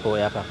 batches for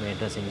aircraft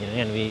maintenance engineering,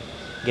 and we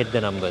get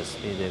the numbers,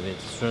 the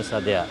students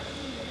are there.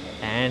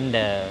 And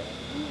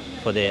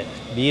for the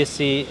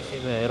BSc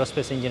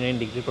aerospace engineering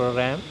degree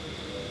program,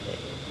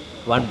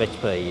 1 batch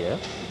per year,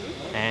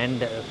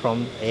 and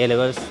from A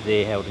levels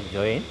they have to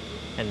join,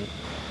 and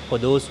for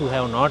those who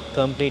have not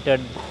completed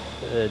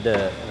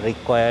the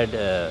required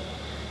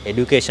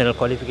educational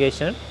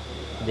qualification,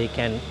 they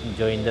can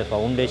join the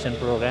foundation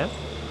program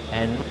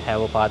and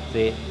have a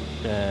pathway.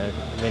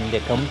 When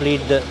they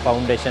complete the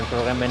foundation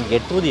program and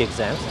get through the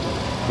exams,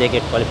 they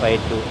get qualified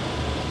to.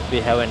 We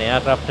have an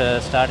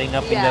aircraft starting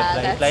up in the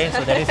flight line,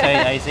 so that is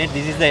why I said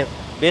this is the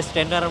best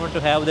environment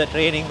to have the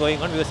training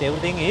going on, because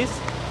everything is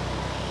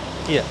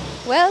here.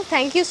 Well,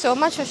 thank you so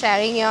much for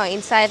sharing your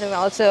insight and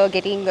also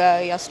getting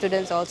your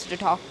students also to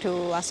talk to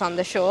us on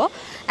the show.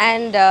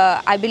 And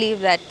I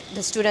believe that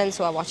the students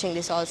who are watching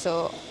this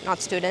also,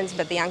 not students,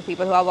 but the young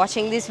people who are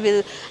watching this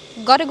will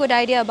got a good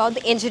idea about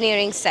the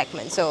engineering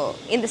segment. So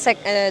in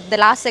the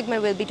last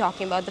segment, we'll be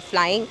talking about the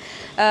flying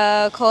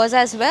course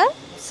as well.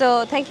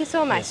 So thank you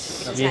so much.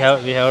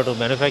 Yes. We have to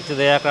manufacture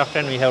the aircraft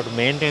and we have to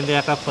maintain the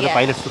aircraft for the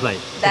pilots to fly.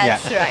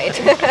 That's right.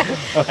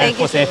 Thank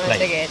you so much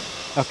again.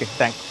 Okay,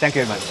 thank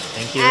you very much.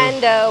 Thank you.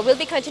 And we'll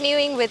be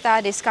continuing with our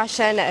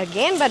discussion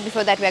again, but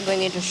before that we are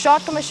going into a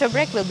short commercial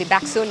break. We'll be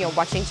back soon. You're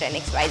watching Gen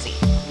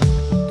XYZ.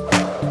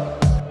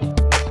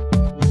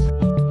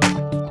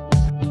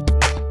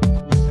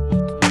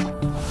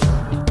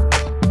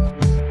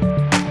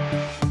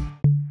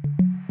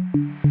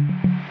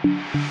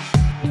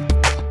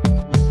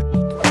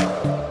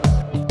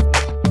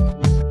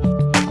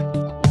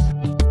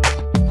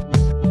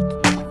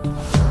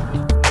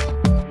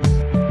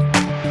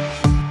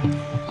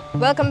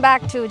 Welcome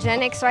back to Gen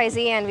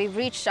XYZ, and we've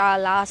reached our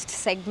last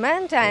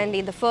segment, and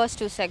in the first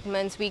two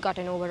segments we got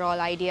an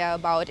overall idea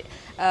about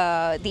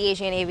the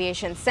Asian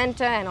Aviation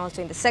Center, and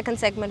also in the second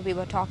segment we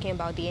were talking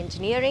about the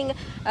engineering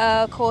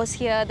course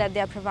here that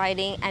they are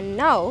providing, and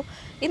now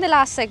in the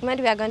last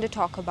segment we are going to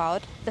talk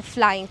about the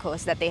flying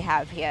course that they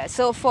have here.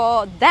 So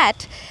for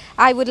that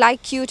I would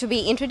like you to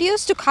be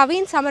introduced to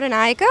Kavin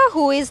Samaranayaka,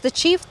 who is the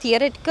Chief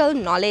Theoretical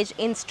Knowledge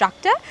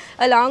Instructor,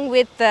 along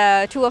with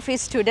two of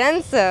his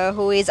students,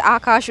 who is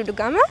Akash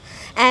Udugama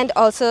and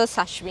also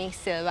Sashmi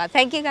Silva.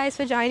 Thank you guys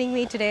for joining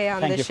me today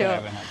on the show. Thank you for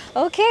having us.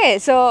 Okay,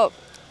 so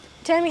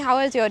tell me, how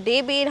has your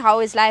day been? How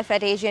is life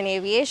at Asian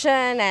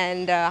Aviation,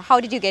 and how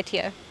did you get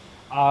here?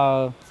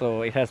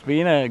 So it has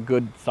been a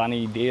good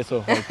sunny day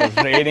so far. It was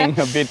raining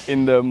a bit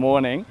in the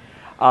morning.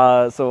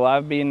 So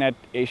I've been at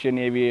Asian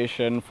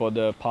Aviation for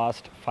the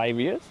past 5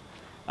 years,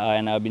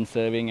 and I've been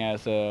serving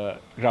as a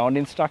ground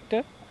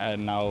instructor,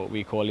 and now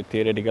we call it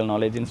theoretical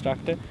knowledge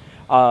instructor.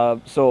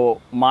 So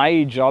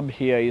my job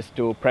here is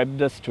to prep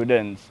the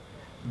students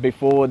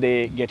before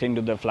they get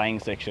into the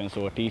flying section.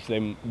 So teach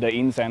them the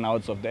ins and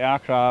outs of the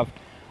aircraft,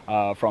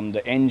 from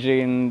the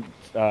engine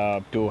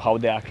to how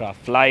the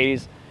aircraft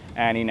flies,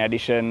 and in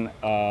addition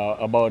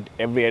about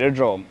every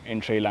aerodrome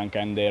in Sri Lanka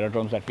and the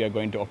aerodromes that we are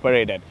going to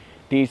operate at.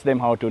 Teach them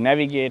how to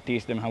navigate,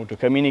 teach them how to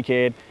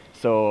communicate.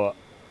 So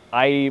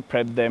I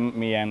prep them,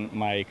 me and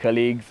my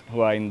colleagues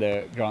who are in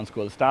the ground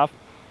school staff,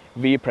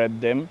 we prep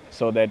them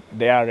so that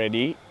they are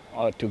ready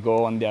to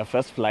go on their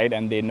first flight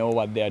and they know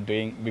what they are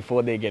doing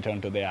before they get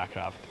onto the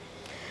aircraft.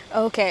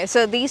 Okay,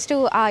 so these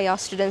two are your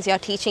students, you're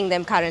teaching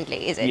them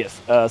currently, is it? Yes,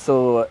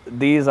 so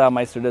these are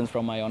my students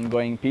from my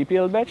ongoing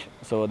PPL batch.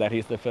 So that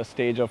is the first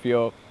stage of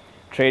your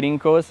training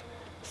course.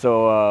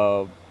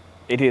 So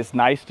it is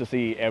nice to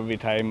see every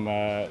time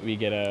we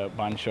get a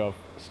bunch of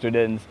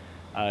students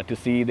to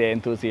see the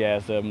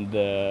enthusiasm,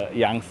 the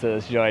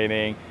youngsters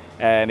joining,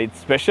 and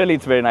it's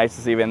very nice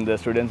to see when the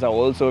students are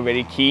also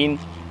very keen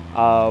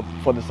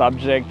for the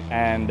subject,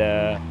 and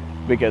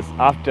because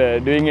after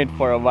doing it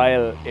for a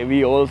while,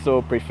 we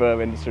also prefer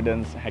when the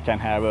students can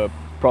have a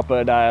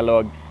proper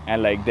dialogue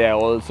and like they are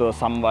also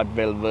somewhat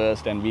well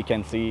versed and we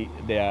can see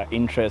their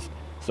interest,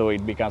 so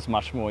it becomes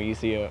much more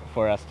easier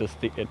for us to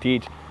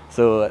teach.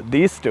 So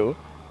these two,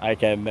 I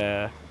can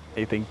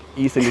I think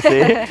easily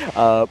say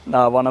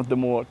one of the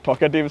more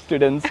talkative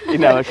students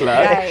in our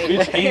class,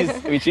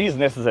 which is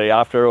necessary.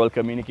 After all,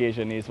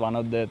 communication is one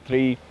of the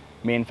 3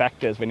 main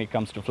factors when it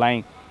comes to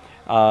flying.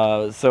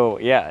 So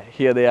yeah,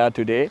 here they are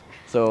today.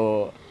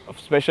 So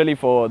especially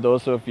for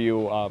those of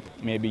you,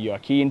 maybe you are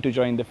keen to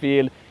join the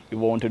field, you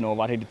want to know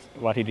what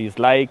it is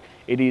like,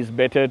 it is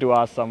better to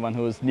ask someone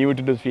who is new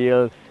to the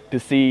field to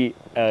see,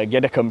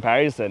 get a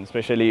comparison.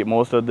 Especially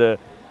most of the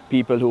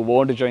people who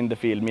want to join the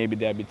field, maybe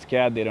they're a bit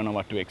scared, they don't know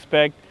what to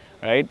expect,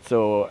 right?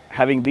 So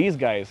having these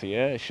guys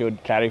here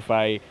should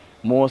clarify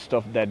most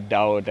of that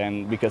doubt,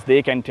 and because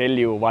they can tell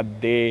you what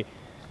they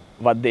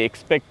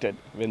expected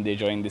when they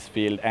joined this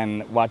field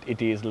and what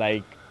it is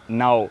like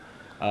now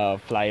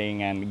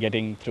flying and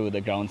getting through the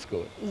ground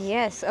school.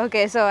 Yes,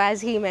 okay, so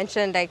as he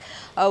mentioned, like,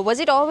 was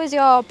it always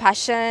your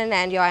passion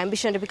and your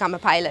ambition to become a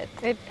pilot?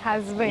 It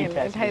has been.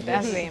 It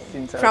has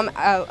been. From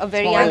a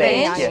very young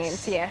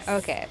age? Yes.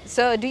 Okay,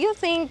 so do you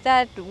think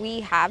that we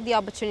have the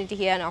opportunity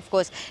here, and of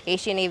course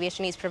Asian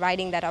Aviation is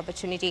providing that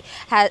opportunity,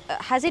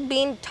 has it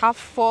been tough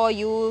for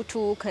you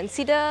to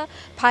consider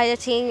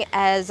piloting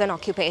as an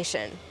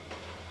occupation?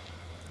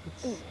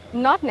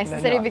 Not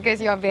necessarily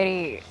because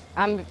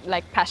I'm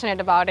like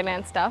passionate about it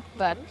and stuff,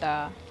 but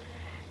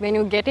when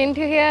you get into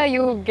here,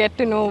 you get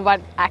to know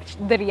what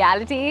the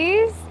reality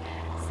is.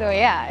 So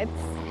yeah,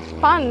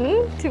 it's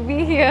fun to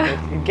be here.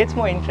 It gets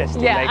more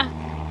interesting. Yeah.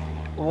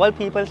 Like, all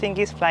people think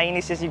is flying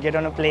is just you get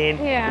on a plane,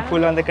 Yeah. you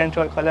pull on the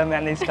control column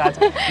and it starts.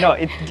 No,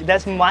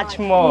 there's much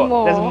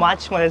more. There's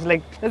much more. There's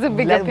a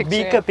bigger picture.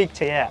 Bigger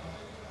picture, yeah.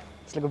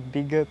 It's like a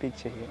bigger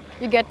picture here.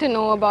 You get to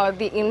know about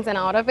the ins and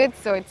out of it,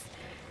 so it's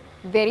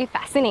very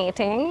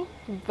fascinating.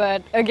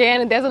 But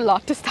again, there's a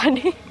lot to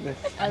study.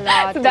 A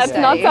lot. So that's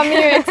not something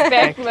you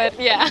expect, but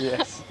yeah.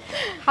 Yes.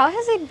 How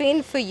has it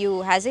been for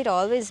you? Has it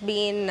always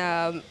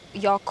been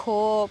your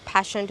core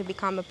passion to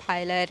become a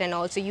pilot, and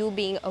also you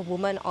being a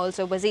woman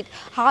also, was it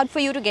hard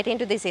for you to get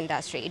into this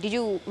industry? Did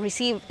you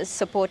receive a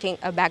supporting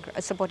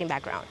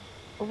background?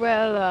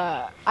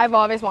 Well, I've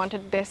always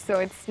wanted this, so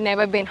it's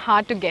never been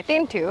hard to get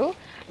into.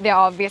 They're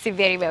obviously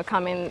very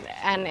welcoming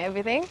and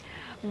everything.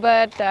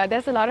 But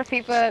there's a lot of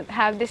people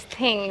have this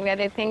thing where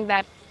they think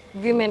that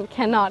women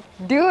cannot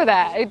do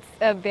that. It's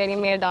a very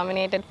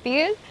male-dominated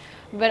field.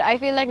 But I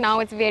feel like now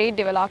it's very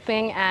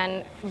developing,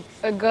 and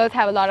girls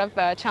have a lot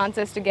of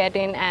chances to get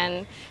in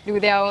and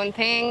do their own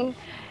thing.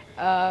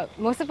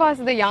 Most of us,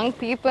 the young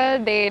people,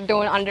 they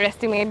don't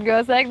underestimate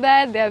girls like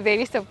that. They're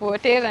very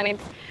supportive, and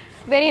it's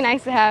very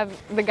nice to have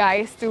the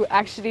guys to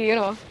actually, you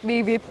know,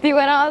 be with you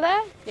and all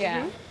that.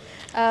 Yeah.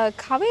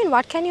 Kavin,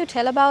 what can you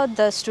tell about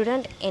the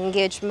student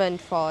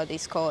engagement for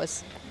this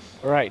course?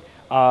 Right.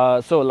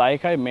 So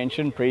like I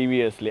mentioned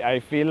previously, I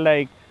feel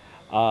like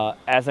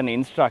as an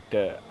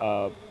instructor,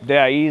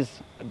 there is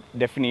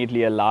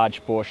definitely a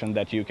large portion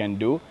that you can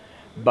do.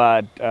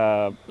 But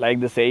like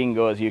the saying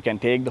goes, you can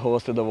take the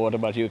horse to the water,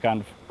 but you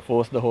can't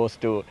force the horse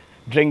to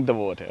drink the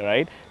water,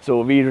 right?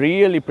 So we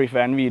really prefer,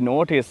 and we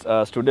notice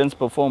students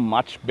perform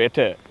much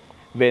better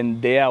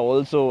when they are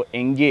also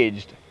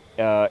engaged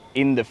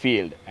in the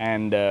field.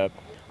 And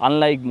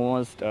unlike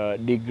most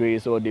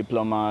degrees or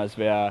diplomas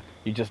where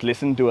you just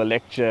listen to a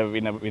lecture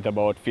with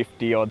about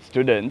 50 odd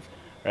students,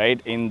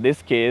 right? In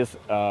this case,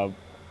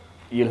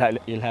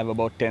 you'll have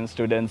about 10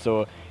 students,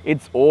 so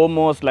it's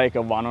almost like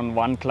a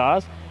one-on-one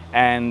class,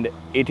 and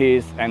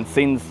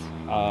since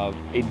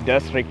it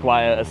does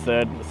require a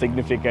certain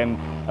significant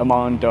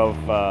amount of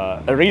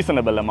a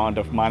reasonable amount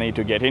of money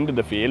to get into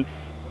the field,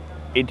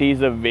 it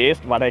is a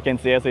waste. What I can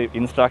say as an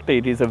instructor,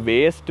 it is a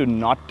waste to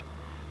not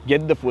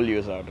get the full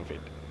use out of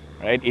it,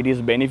 right? It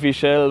is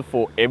beneficial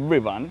for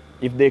everyone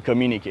if they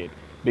communicate,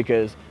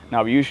 because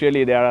now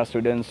usually there are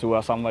students who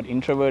are somewhat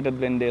introverted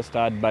when they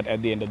start, but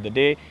at the end of the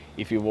day,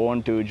 if you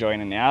want to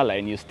join an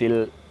airline,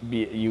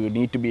 you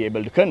need to be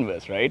able to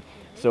converse, right?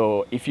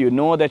 So if you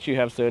know that you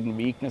have certain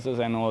weaknesses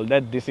and all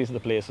that, this is the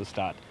place to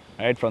start,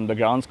 right? From the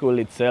ground school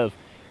itself,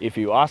 if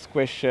you ask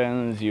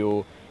questions,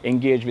 you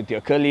engage with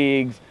your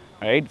colleagues,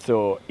 right?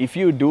 So if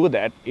you do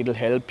that, it'll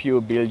help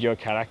you build your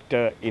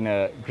character in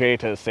a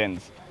greater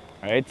sense,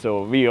 right?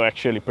 So we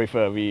actually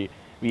prefer, we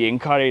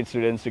encourage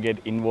students to get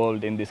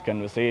involved in these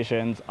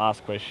conversations,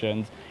 ask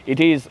questions. It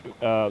is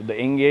the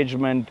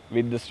engagement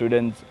with the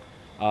students,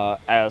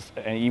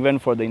 and even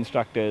for the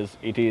instructors,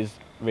 it is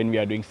when we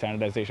are doing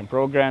standardization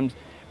programs,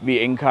 we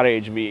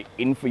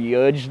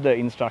urge the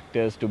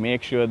instructors to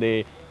make sure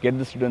they get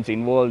the students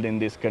involved in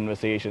these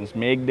conversations,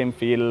 make them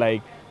feel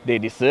like they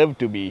deserve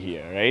to be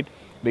here, right?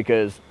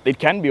 Because it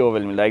can be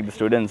overwhelming, like the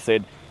students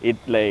said,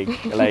 like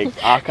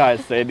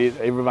Akash said,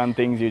 everyone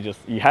thinks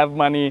you have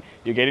money,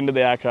 you get into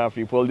the aircraft,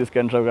 you pull this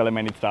control column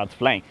and it starts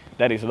flying.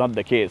 That is not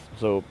the case.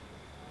 So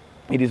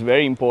it is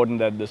very important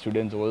that the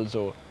students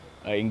also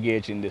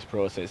engage in this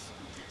process.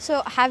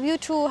 So have you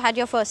two had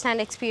your first-hand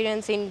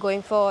experience in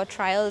going for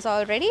trials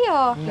already,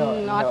 or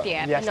No, Not no,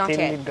 yet. We are Not still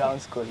yet. in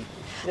ground school.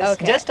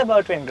 Okay. Just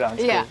about to in ground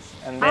school. Yeah.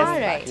 And then, All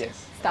right.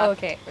 Yes. Start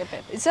Okay. with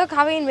it. So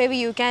Kavin, maybe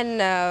you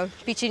can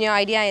pitch in your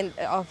idea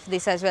of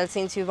this as well,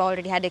 since you've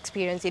already had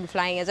experience in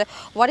flying as well.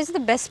 What is the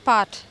best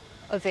part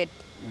of it?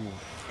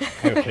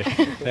 Okay,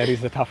 that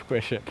is a tough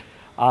question.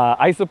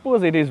 I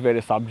suppose it is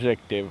very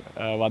subjective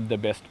what the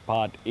best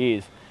part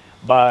is,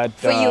 but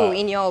For you,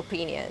 in your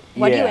opinion,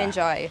 what do you yeah.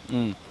 enjoy?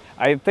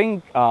 I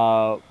think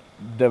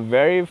the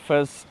very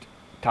first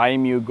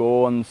time you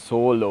go on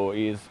solo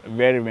is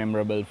very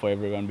memorable for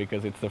everyone,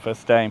 because it's the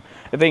first time.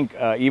 I think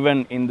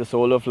even in the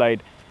solo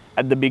flight,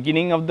 at the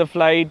beginning of the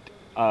flight,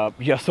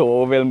 you're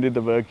so overwhelmed with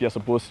the work you're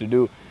supposed to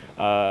do.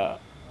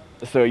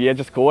 So you're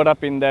just caught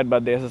up in that,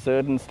 but there's a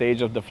certain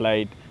stage of the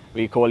flight,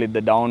 we call it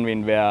the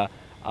downwind, where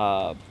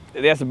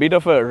there's a bit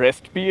of a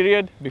rest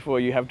period before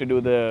you have to do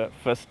the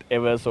first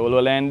ever solo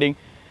landing.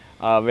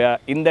 Where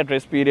in that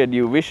rest period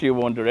you wish you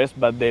want to rest,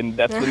 but then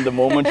that's when the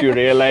moment you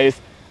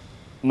realize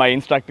my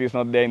instructor is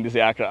not there in this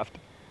aircraft.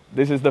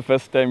 This is the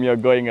first time you're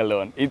going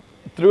alone.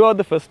 Throughout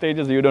the first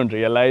stages you don't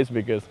realize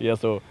because you're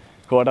so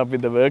caught up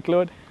with the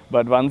workload,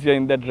 but once you're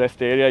in that rest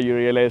area you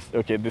realize,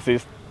 okay, this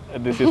is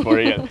for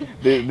real.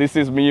 This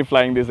is me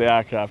flying this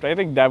aircraft. I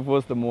think that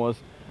was the most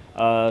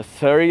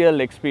surreal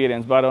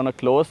experience, but on a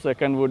close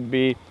second would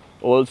be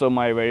also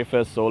my very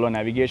first solo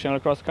navigation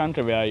across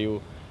country, where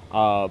you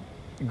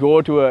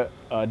go to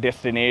a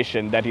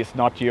destination that is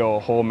not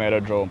your home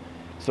aerodrome.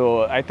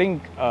 So I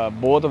think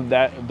both of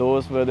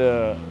those were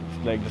the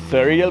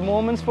surreal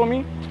moments for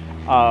me.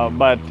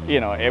 But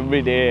you know,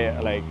 every day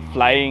like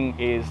flying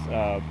is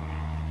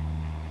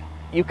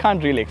you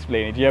can't really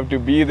explain it. You have to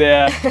be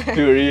there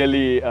to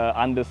really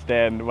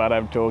understand what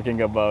I'm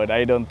talking about.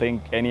 I don't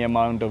think any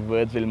amount of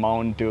words will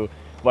mount to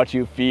what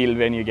you feel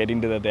when you get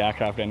into the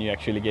aircraft and you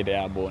actually get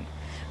airborne.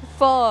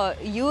 For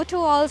you two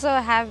also,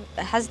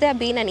 has there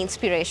been an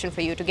inspiration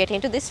for you to get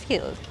into this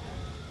field?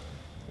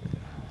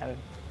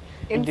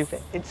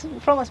 It's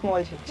from a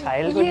small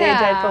childhood age,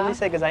 I'd probably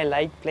say, because I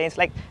like planes.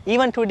 Like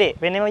even today,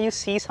 whenever you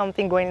see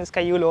something going in the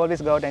sky, you'll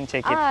always go out and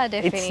check it.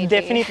 Definitely. It's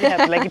definitely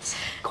happens. Like it's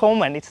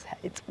common. It's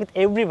with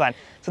everyone.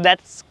 So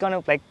that's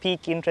gonna like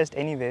pique interest,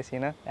 anyways. You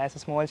know, as a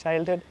small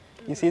childhood,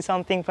 you see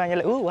something fun, you're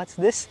like, oh, what's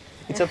this?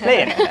 It's a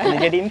plane. And you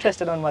get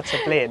interested on what's a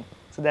plane.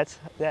 So that's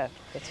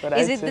what I.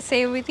 Is it the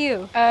same with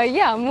you?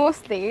 Yeah,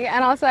 mostly.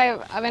 And also,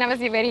 when I was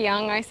very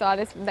young, I saw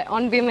this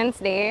on Women's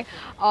Day,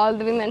 all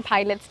the women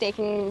pilots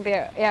taking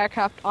their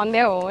aircraft on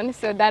their own.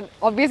 So that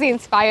obviously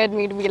inspired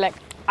me to be like,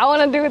 I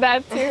want to do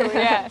that too.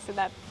 Yeah, so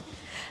that's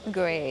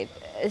great.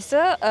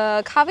 So,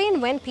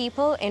 Kavin, when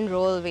people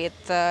enroll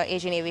with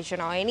Asian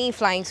Aviation or any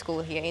flying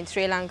school here in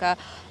Sri Lanka,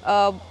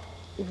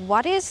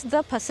 what is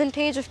the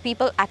percentage of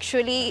people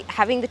actually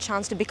having the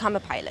chance to become a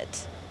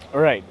pilot?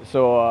 Right.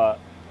 So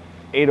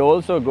it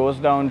also goes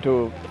down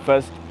to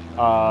first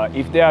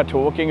if they are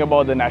talking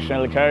about the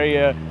national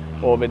career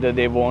or whether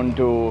they want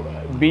to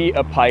be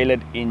a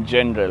pilot in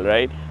general,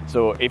 right?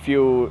 So if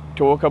you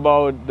talk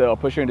about the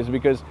opportunities,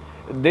 because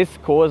this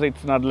course,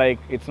 it's not like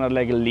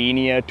a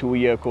linear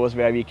 2-year course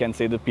where we can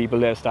say the people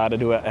who have started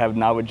who have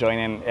now joined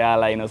an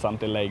airline or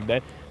something like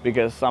that,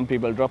 because some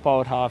people drop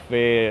out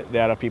halfway,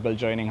 there are people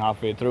joining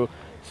halfway through.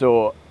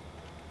 So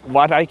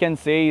what I can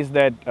say is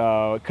that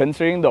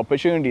considering the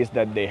opportunities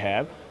that they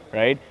have,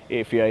 right?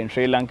 If you are in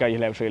Sri Lanka,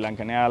 you'll have Sri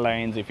Lankan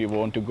Airlines. If you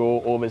want to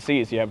go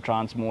overseas, you have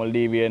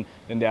Trans-Maldivian.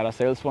 Then there are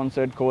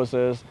self-sponsored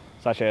courses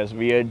such as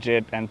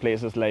Vietjet and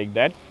places like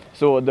that.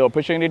 So the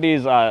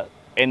opportunities are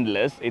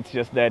endless. It's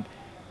just that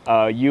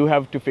you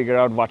have to figure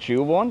out what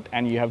you want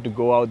and you have to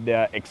go out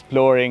there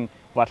exploring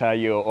what are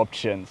your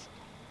options.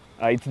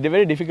 It's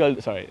very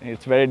difficult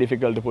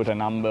to put a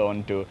number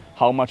onto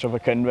how much of a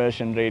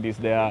conversion rate is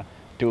there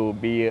to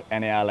be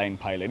an airline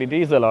pilot. It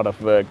is a lot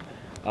of work.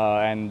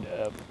 And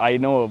I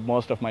know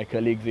most of my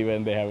colleagues,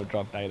 even they have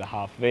dropped either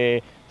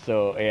halfway.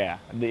 So yeah,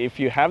 if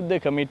you have the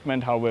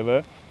commitment,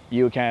 however,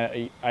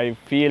 I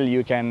feel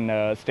you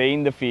can stay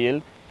in the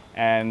field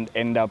and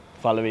end up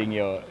following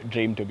your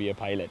dream to be a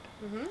pilot.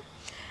 Mm-hmm.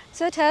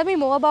 So tell me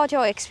more about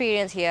your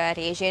experience here at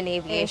Asian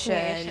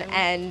Aviation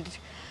and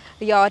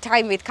your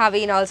time with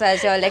Kavin also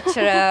as your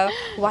lecturer.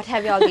 What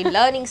have you all been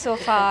learning so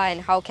far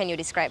and how can you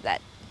describe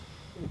that?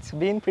 It's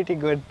been pretty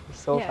good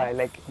so far.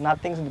 Like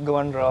nothing's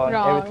gone wrong.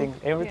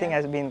 Everything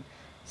has been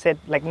set,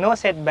 like no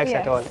setbacks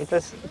at all. It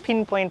was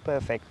pinpoint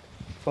perfect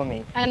for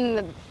me.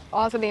 And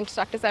also the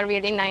instructors are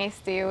really nice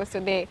to you, so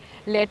they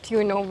let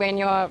you know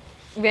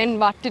when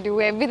what to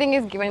do. Everything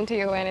is given to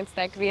you, and it's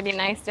like really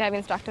nice to have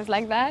instructors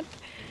like that.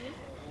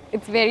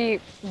 It's very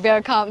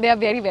welcome. They are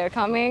very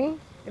welcoming.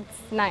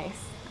 It's nice.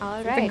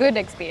 All right. It's a good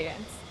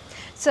experience.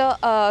 So,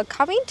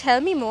 Kavin,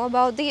 tell me more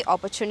about the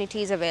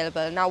opportunities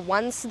available. Now,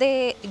 once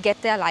they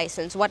get their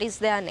license, what is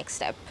their next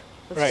step?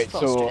 Right,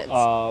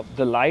 so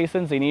the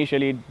license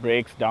initially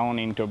breaks down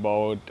into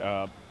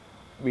about,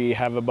 we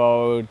have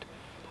about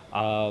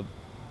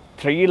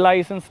 3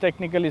 licenses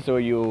technically. So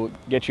you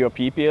get your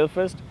PPL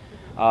first,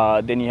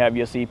 then you have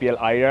your CPL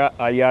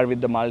IR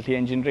with the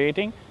multi-engine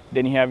rating,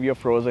 then you have your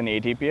frozen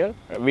ATPL,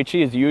 which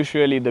is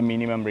usually the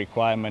minimum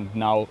requirement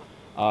now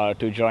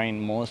to join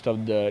most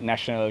of the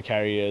national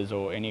carriers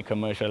or any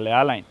commercial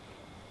airline.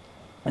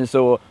 And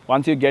so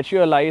once you get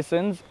your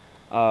license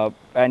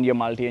and your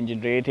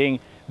multi-engine rating,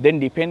 then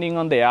depending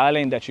on the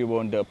airline that you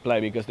want to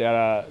apply, because there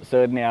are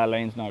certain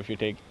airlines now, if you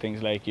take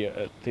things like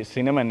the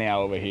Cinnamon Air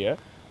over here,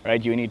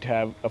 right, you need to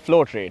have a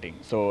float rating,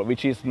 so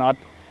which is not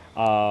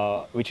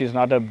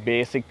a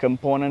basic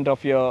component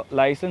of your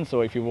license.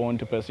 So if you want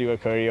to pursue a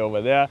career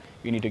over there,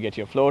 you need to get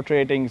your float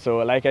rating. So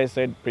like I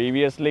said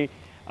previously,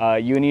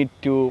 you need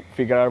to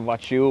figure out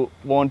what you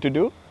want to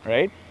do,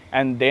 right?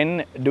 And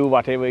then do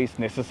whatever is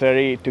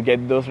necessary to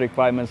get those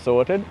requirements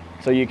sorted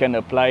so you can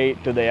apply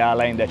to the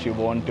airline that you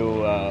want to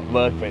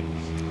work with.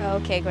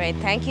 Okay, great.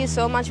 Thank you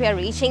so much. We are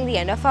reaching the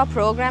end of our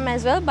program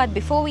as well. But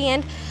before we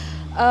end,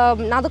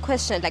 another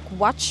question, like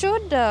what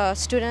should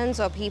students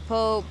or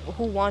people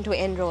who want to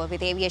enroll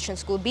with aviation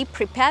school be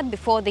prepared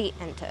before they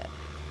enter?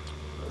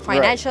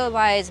 Financial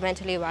wise,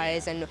 mentally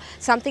wise, and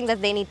something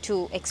that they need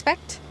to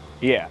expect?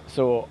 Yeah,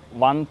 so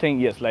one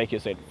thing, yes, like you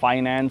said,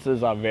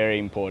 finances are very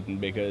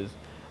important because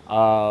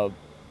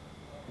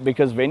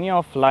when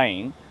you're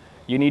flying,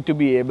 you need to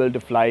be able to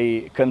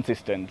fly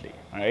consistently,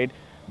 right?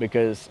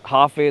 Because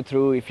halfway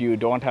through, if you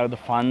don't have the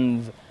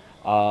funds,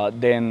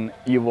 then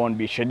you won't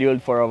be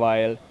scheduled for a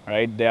while,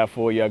 right?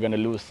 Therefore, you're going to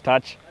lose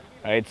touch,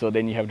 right? So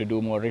then you have to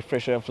do more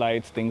refresher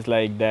flights, things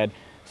like that.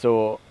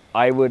 So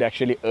I would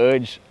actually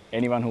urge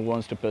anyone who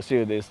wants to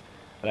pursue this,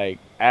 like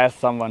as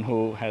someone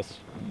who has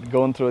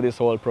gone through this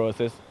whole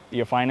process,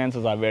 your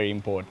finances are very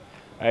important,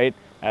 right?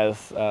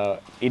 As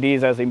it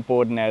is as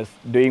important as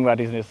doing what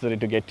is necessary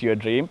to get to your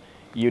dream.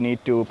 You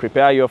need to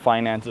prepare your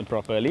finances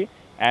properly,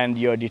 and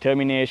your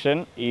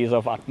determination is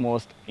of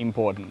utmost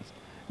importance.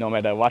 No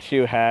matter what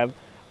you have,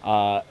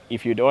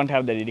 if you don't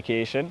have the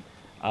dedication,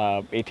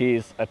 it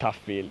is a tough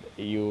field.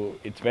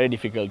 It's very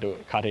difficult to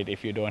cut it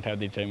if you don't have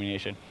the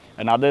determination.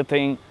 Another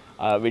thing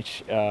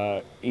which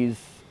is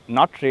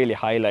not really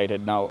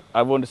highlighted. Now,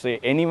 I want to say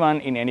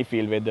anyone in any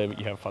field, whether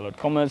you have followed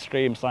commerce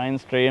stream,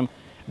 science stream,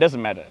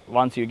 doesn't matter.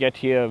 Once you get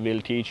here,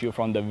 we'll teach you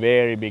from the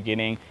very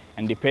beginning,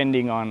 and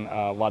depending on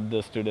what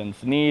the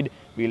students need,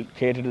 we'll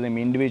cater to them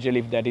individually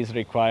if that is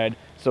required.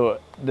 So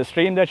the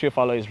stream that you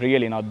follow is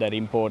really not that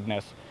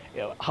important.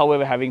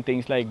 However, having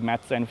things like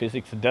maths and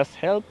physics does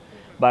help,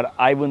 but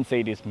I wouldn't say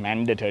it is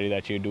mandatory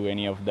that you do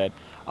any of that.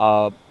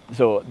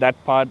 So that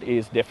part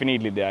is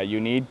definitely there. You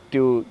need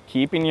to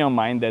keep in your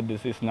mind that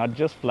this is not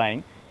just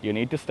flying. You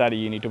need to study,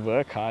 you need to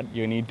work hard,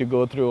 you need to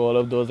go through all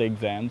of those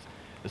exams.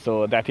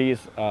 So that is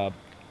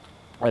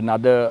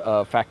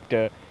another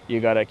factor you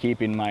gotta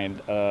keep in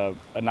mind.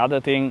 Another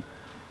thing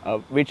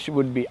which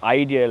would be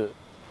ideal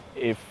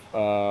if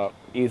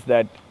is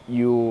that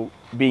you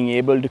being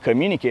able to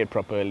communicate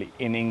properly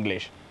in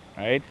English,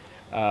 right?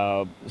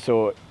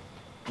 So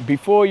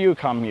before you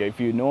come here, if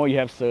you know you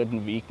have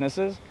certain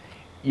weaknesses,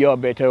 you're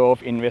better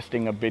off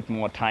investing a bit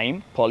more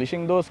time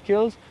polishing those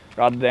skills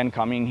rather than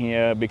coming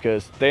here,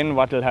 because then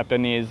what will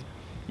happen is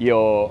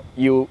you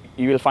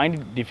will find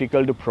it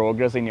difficult to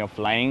progress in your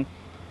flying,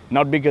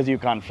 not because you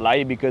can't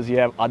fly, because you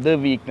have other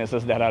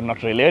weaknesses that are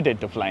not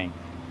related to flying,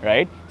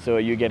 right? So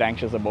you get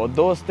anxious about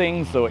those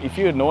things. So if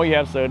you know you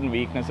have certain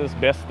weaknesses,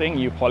 best thing,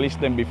 you polish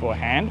them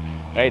beforehand,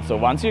 right? So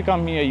once you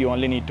come here, you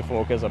only need to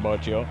focus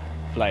about your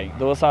flying.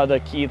 Those are the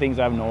key things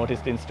I've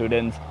noticed in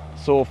students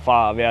so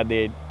far where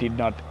they did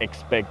not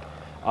expect.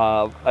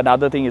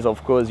 Another thing is,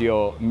 of course,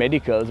 your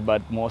medicals,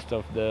 but most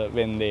of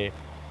when they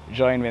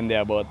join when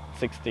they're about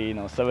 16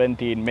 or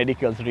 17,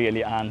 medicals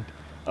really aren't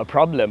a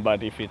problem.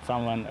 But if it's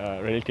someone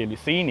relatively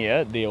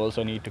senior, they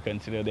also need to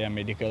consider their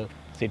medical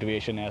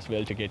situation as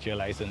well to get your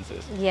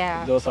licenses.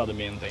 Yeah. Those are the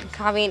main things.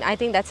 Kavin, I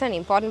think that's an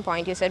important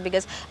point you said,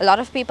 because a lot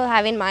of people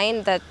have in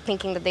mind that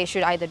thinking that they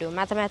should either do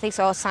mathematics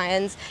or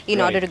science in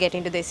order to get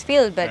into this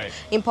field. But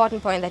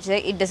important point that you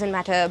say, it doesn't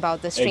matter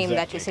about the stream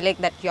that you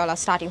select, that you all are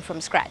starting from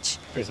scratch.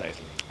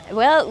 Precisely.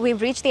 Well, we've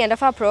reached the end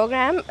of our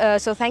program.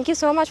 So thank you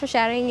so much for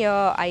sharing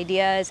your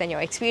ideas and your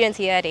experience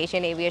here at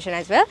Asian Aviation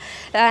as well.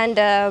 And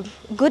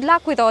good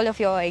luck with all of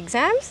your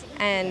exams.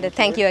 And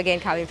thank you again,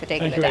 Kavin, for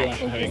taking the time.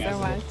 Thank you so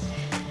much.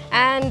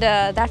 And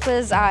that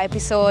was our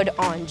episode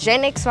on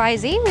Gen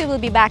XYZ. We will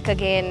be back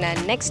again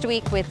next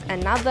week with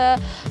another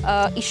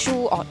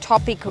issue or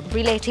topic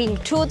relating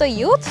to the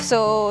youth.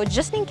 So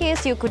just in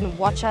case you couldn't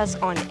watch us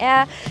on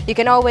air, you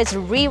can always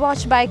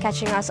rewatch by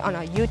catching us on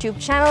our YouTube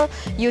channel,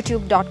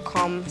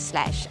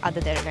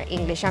 youtube.com/Other Derana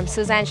English. I'm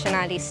Suzanne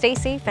Shanali. Stay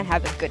safe and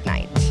have a good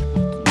night.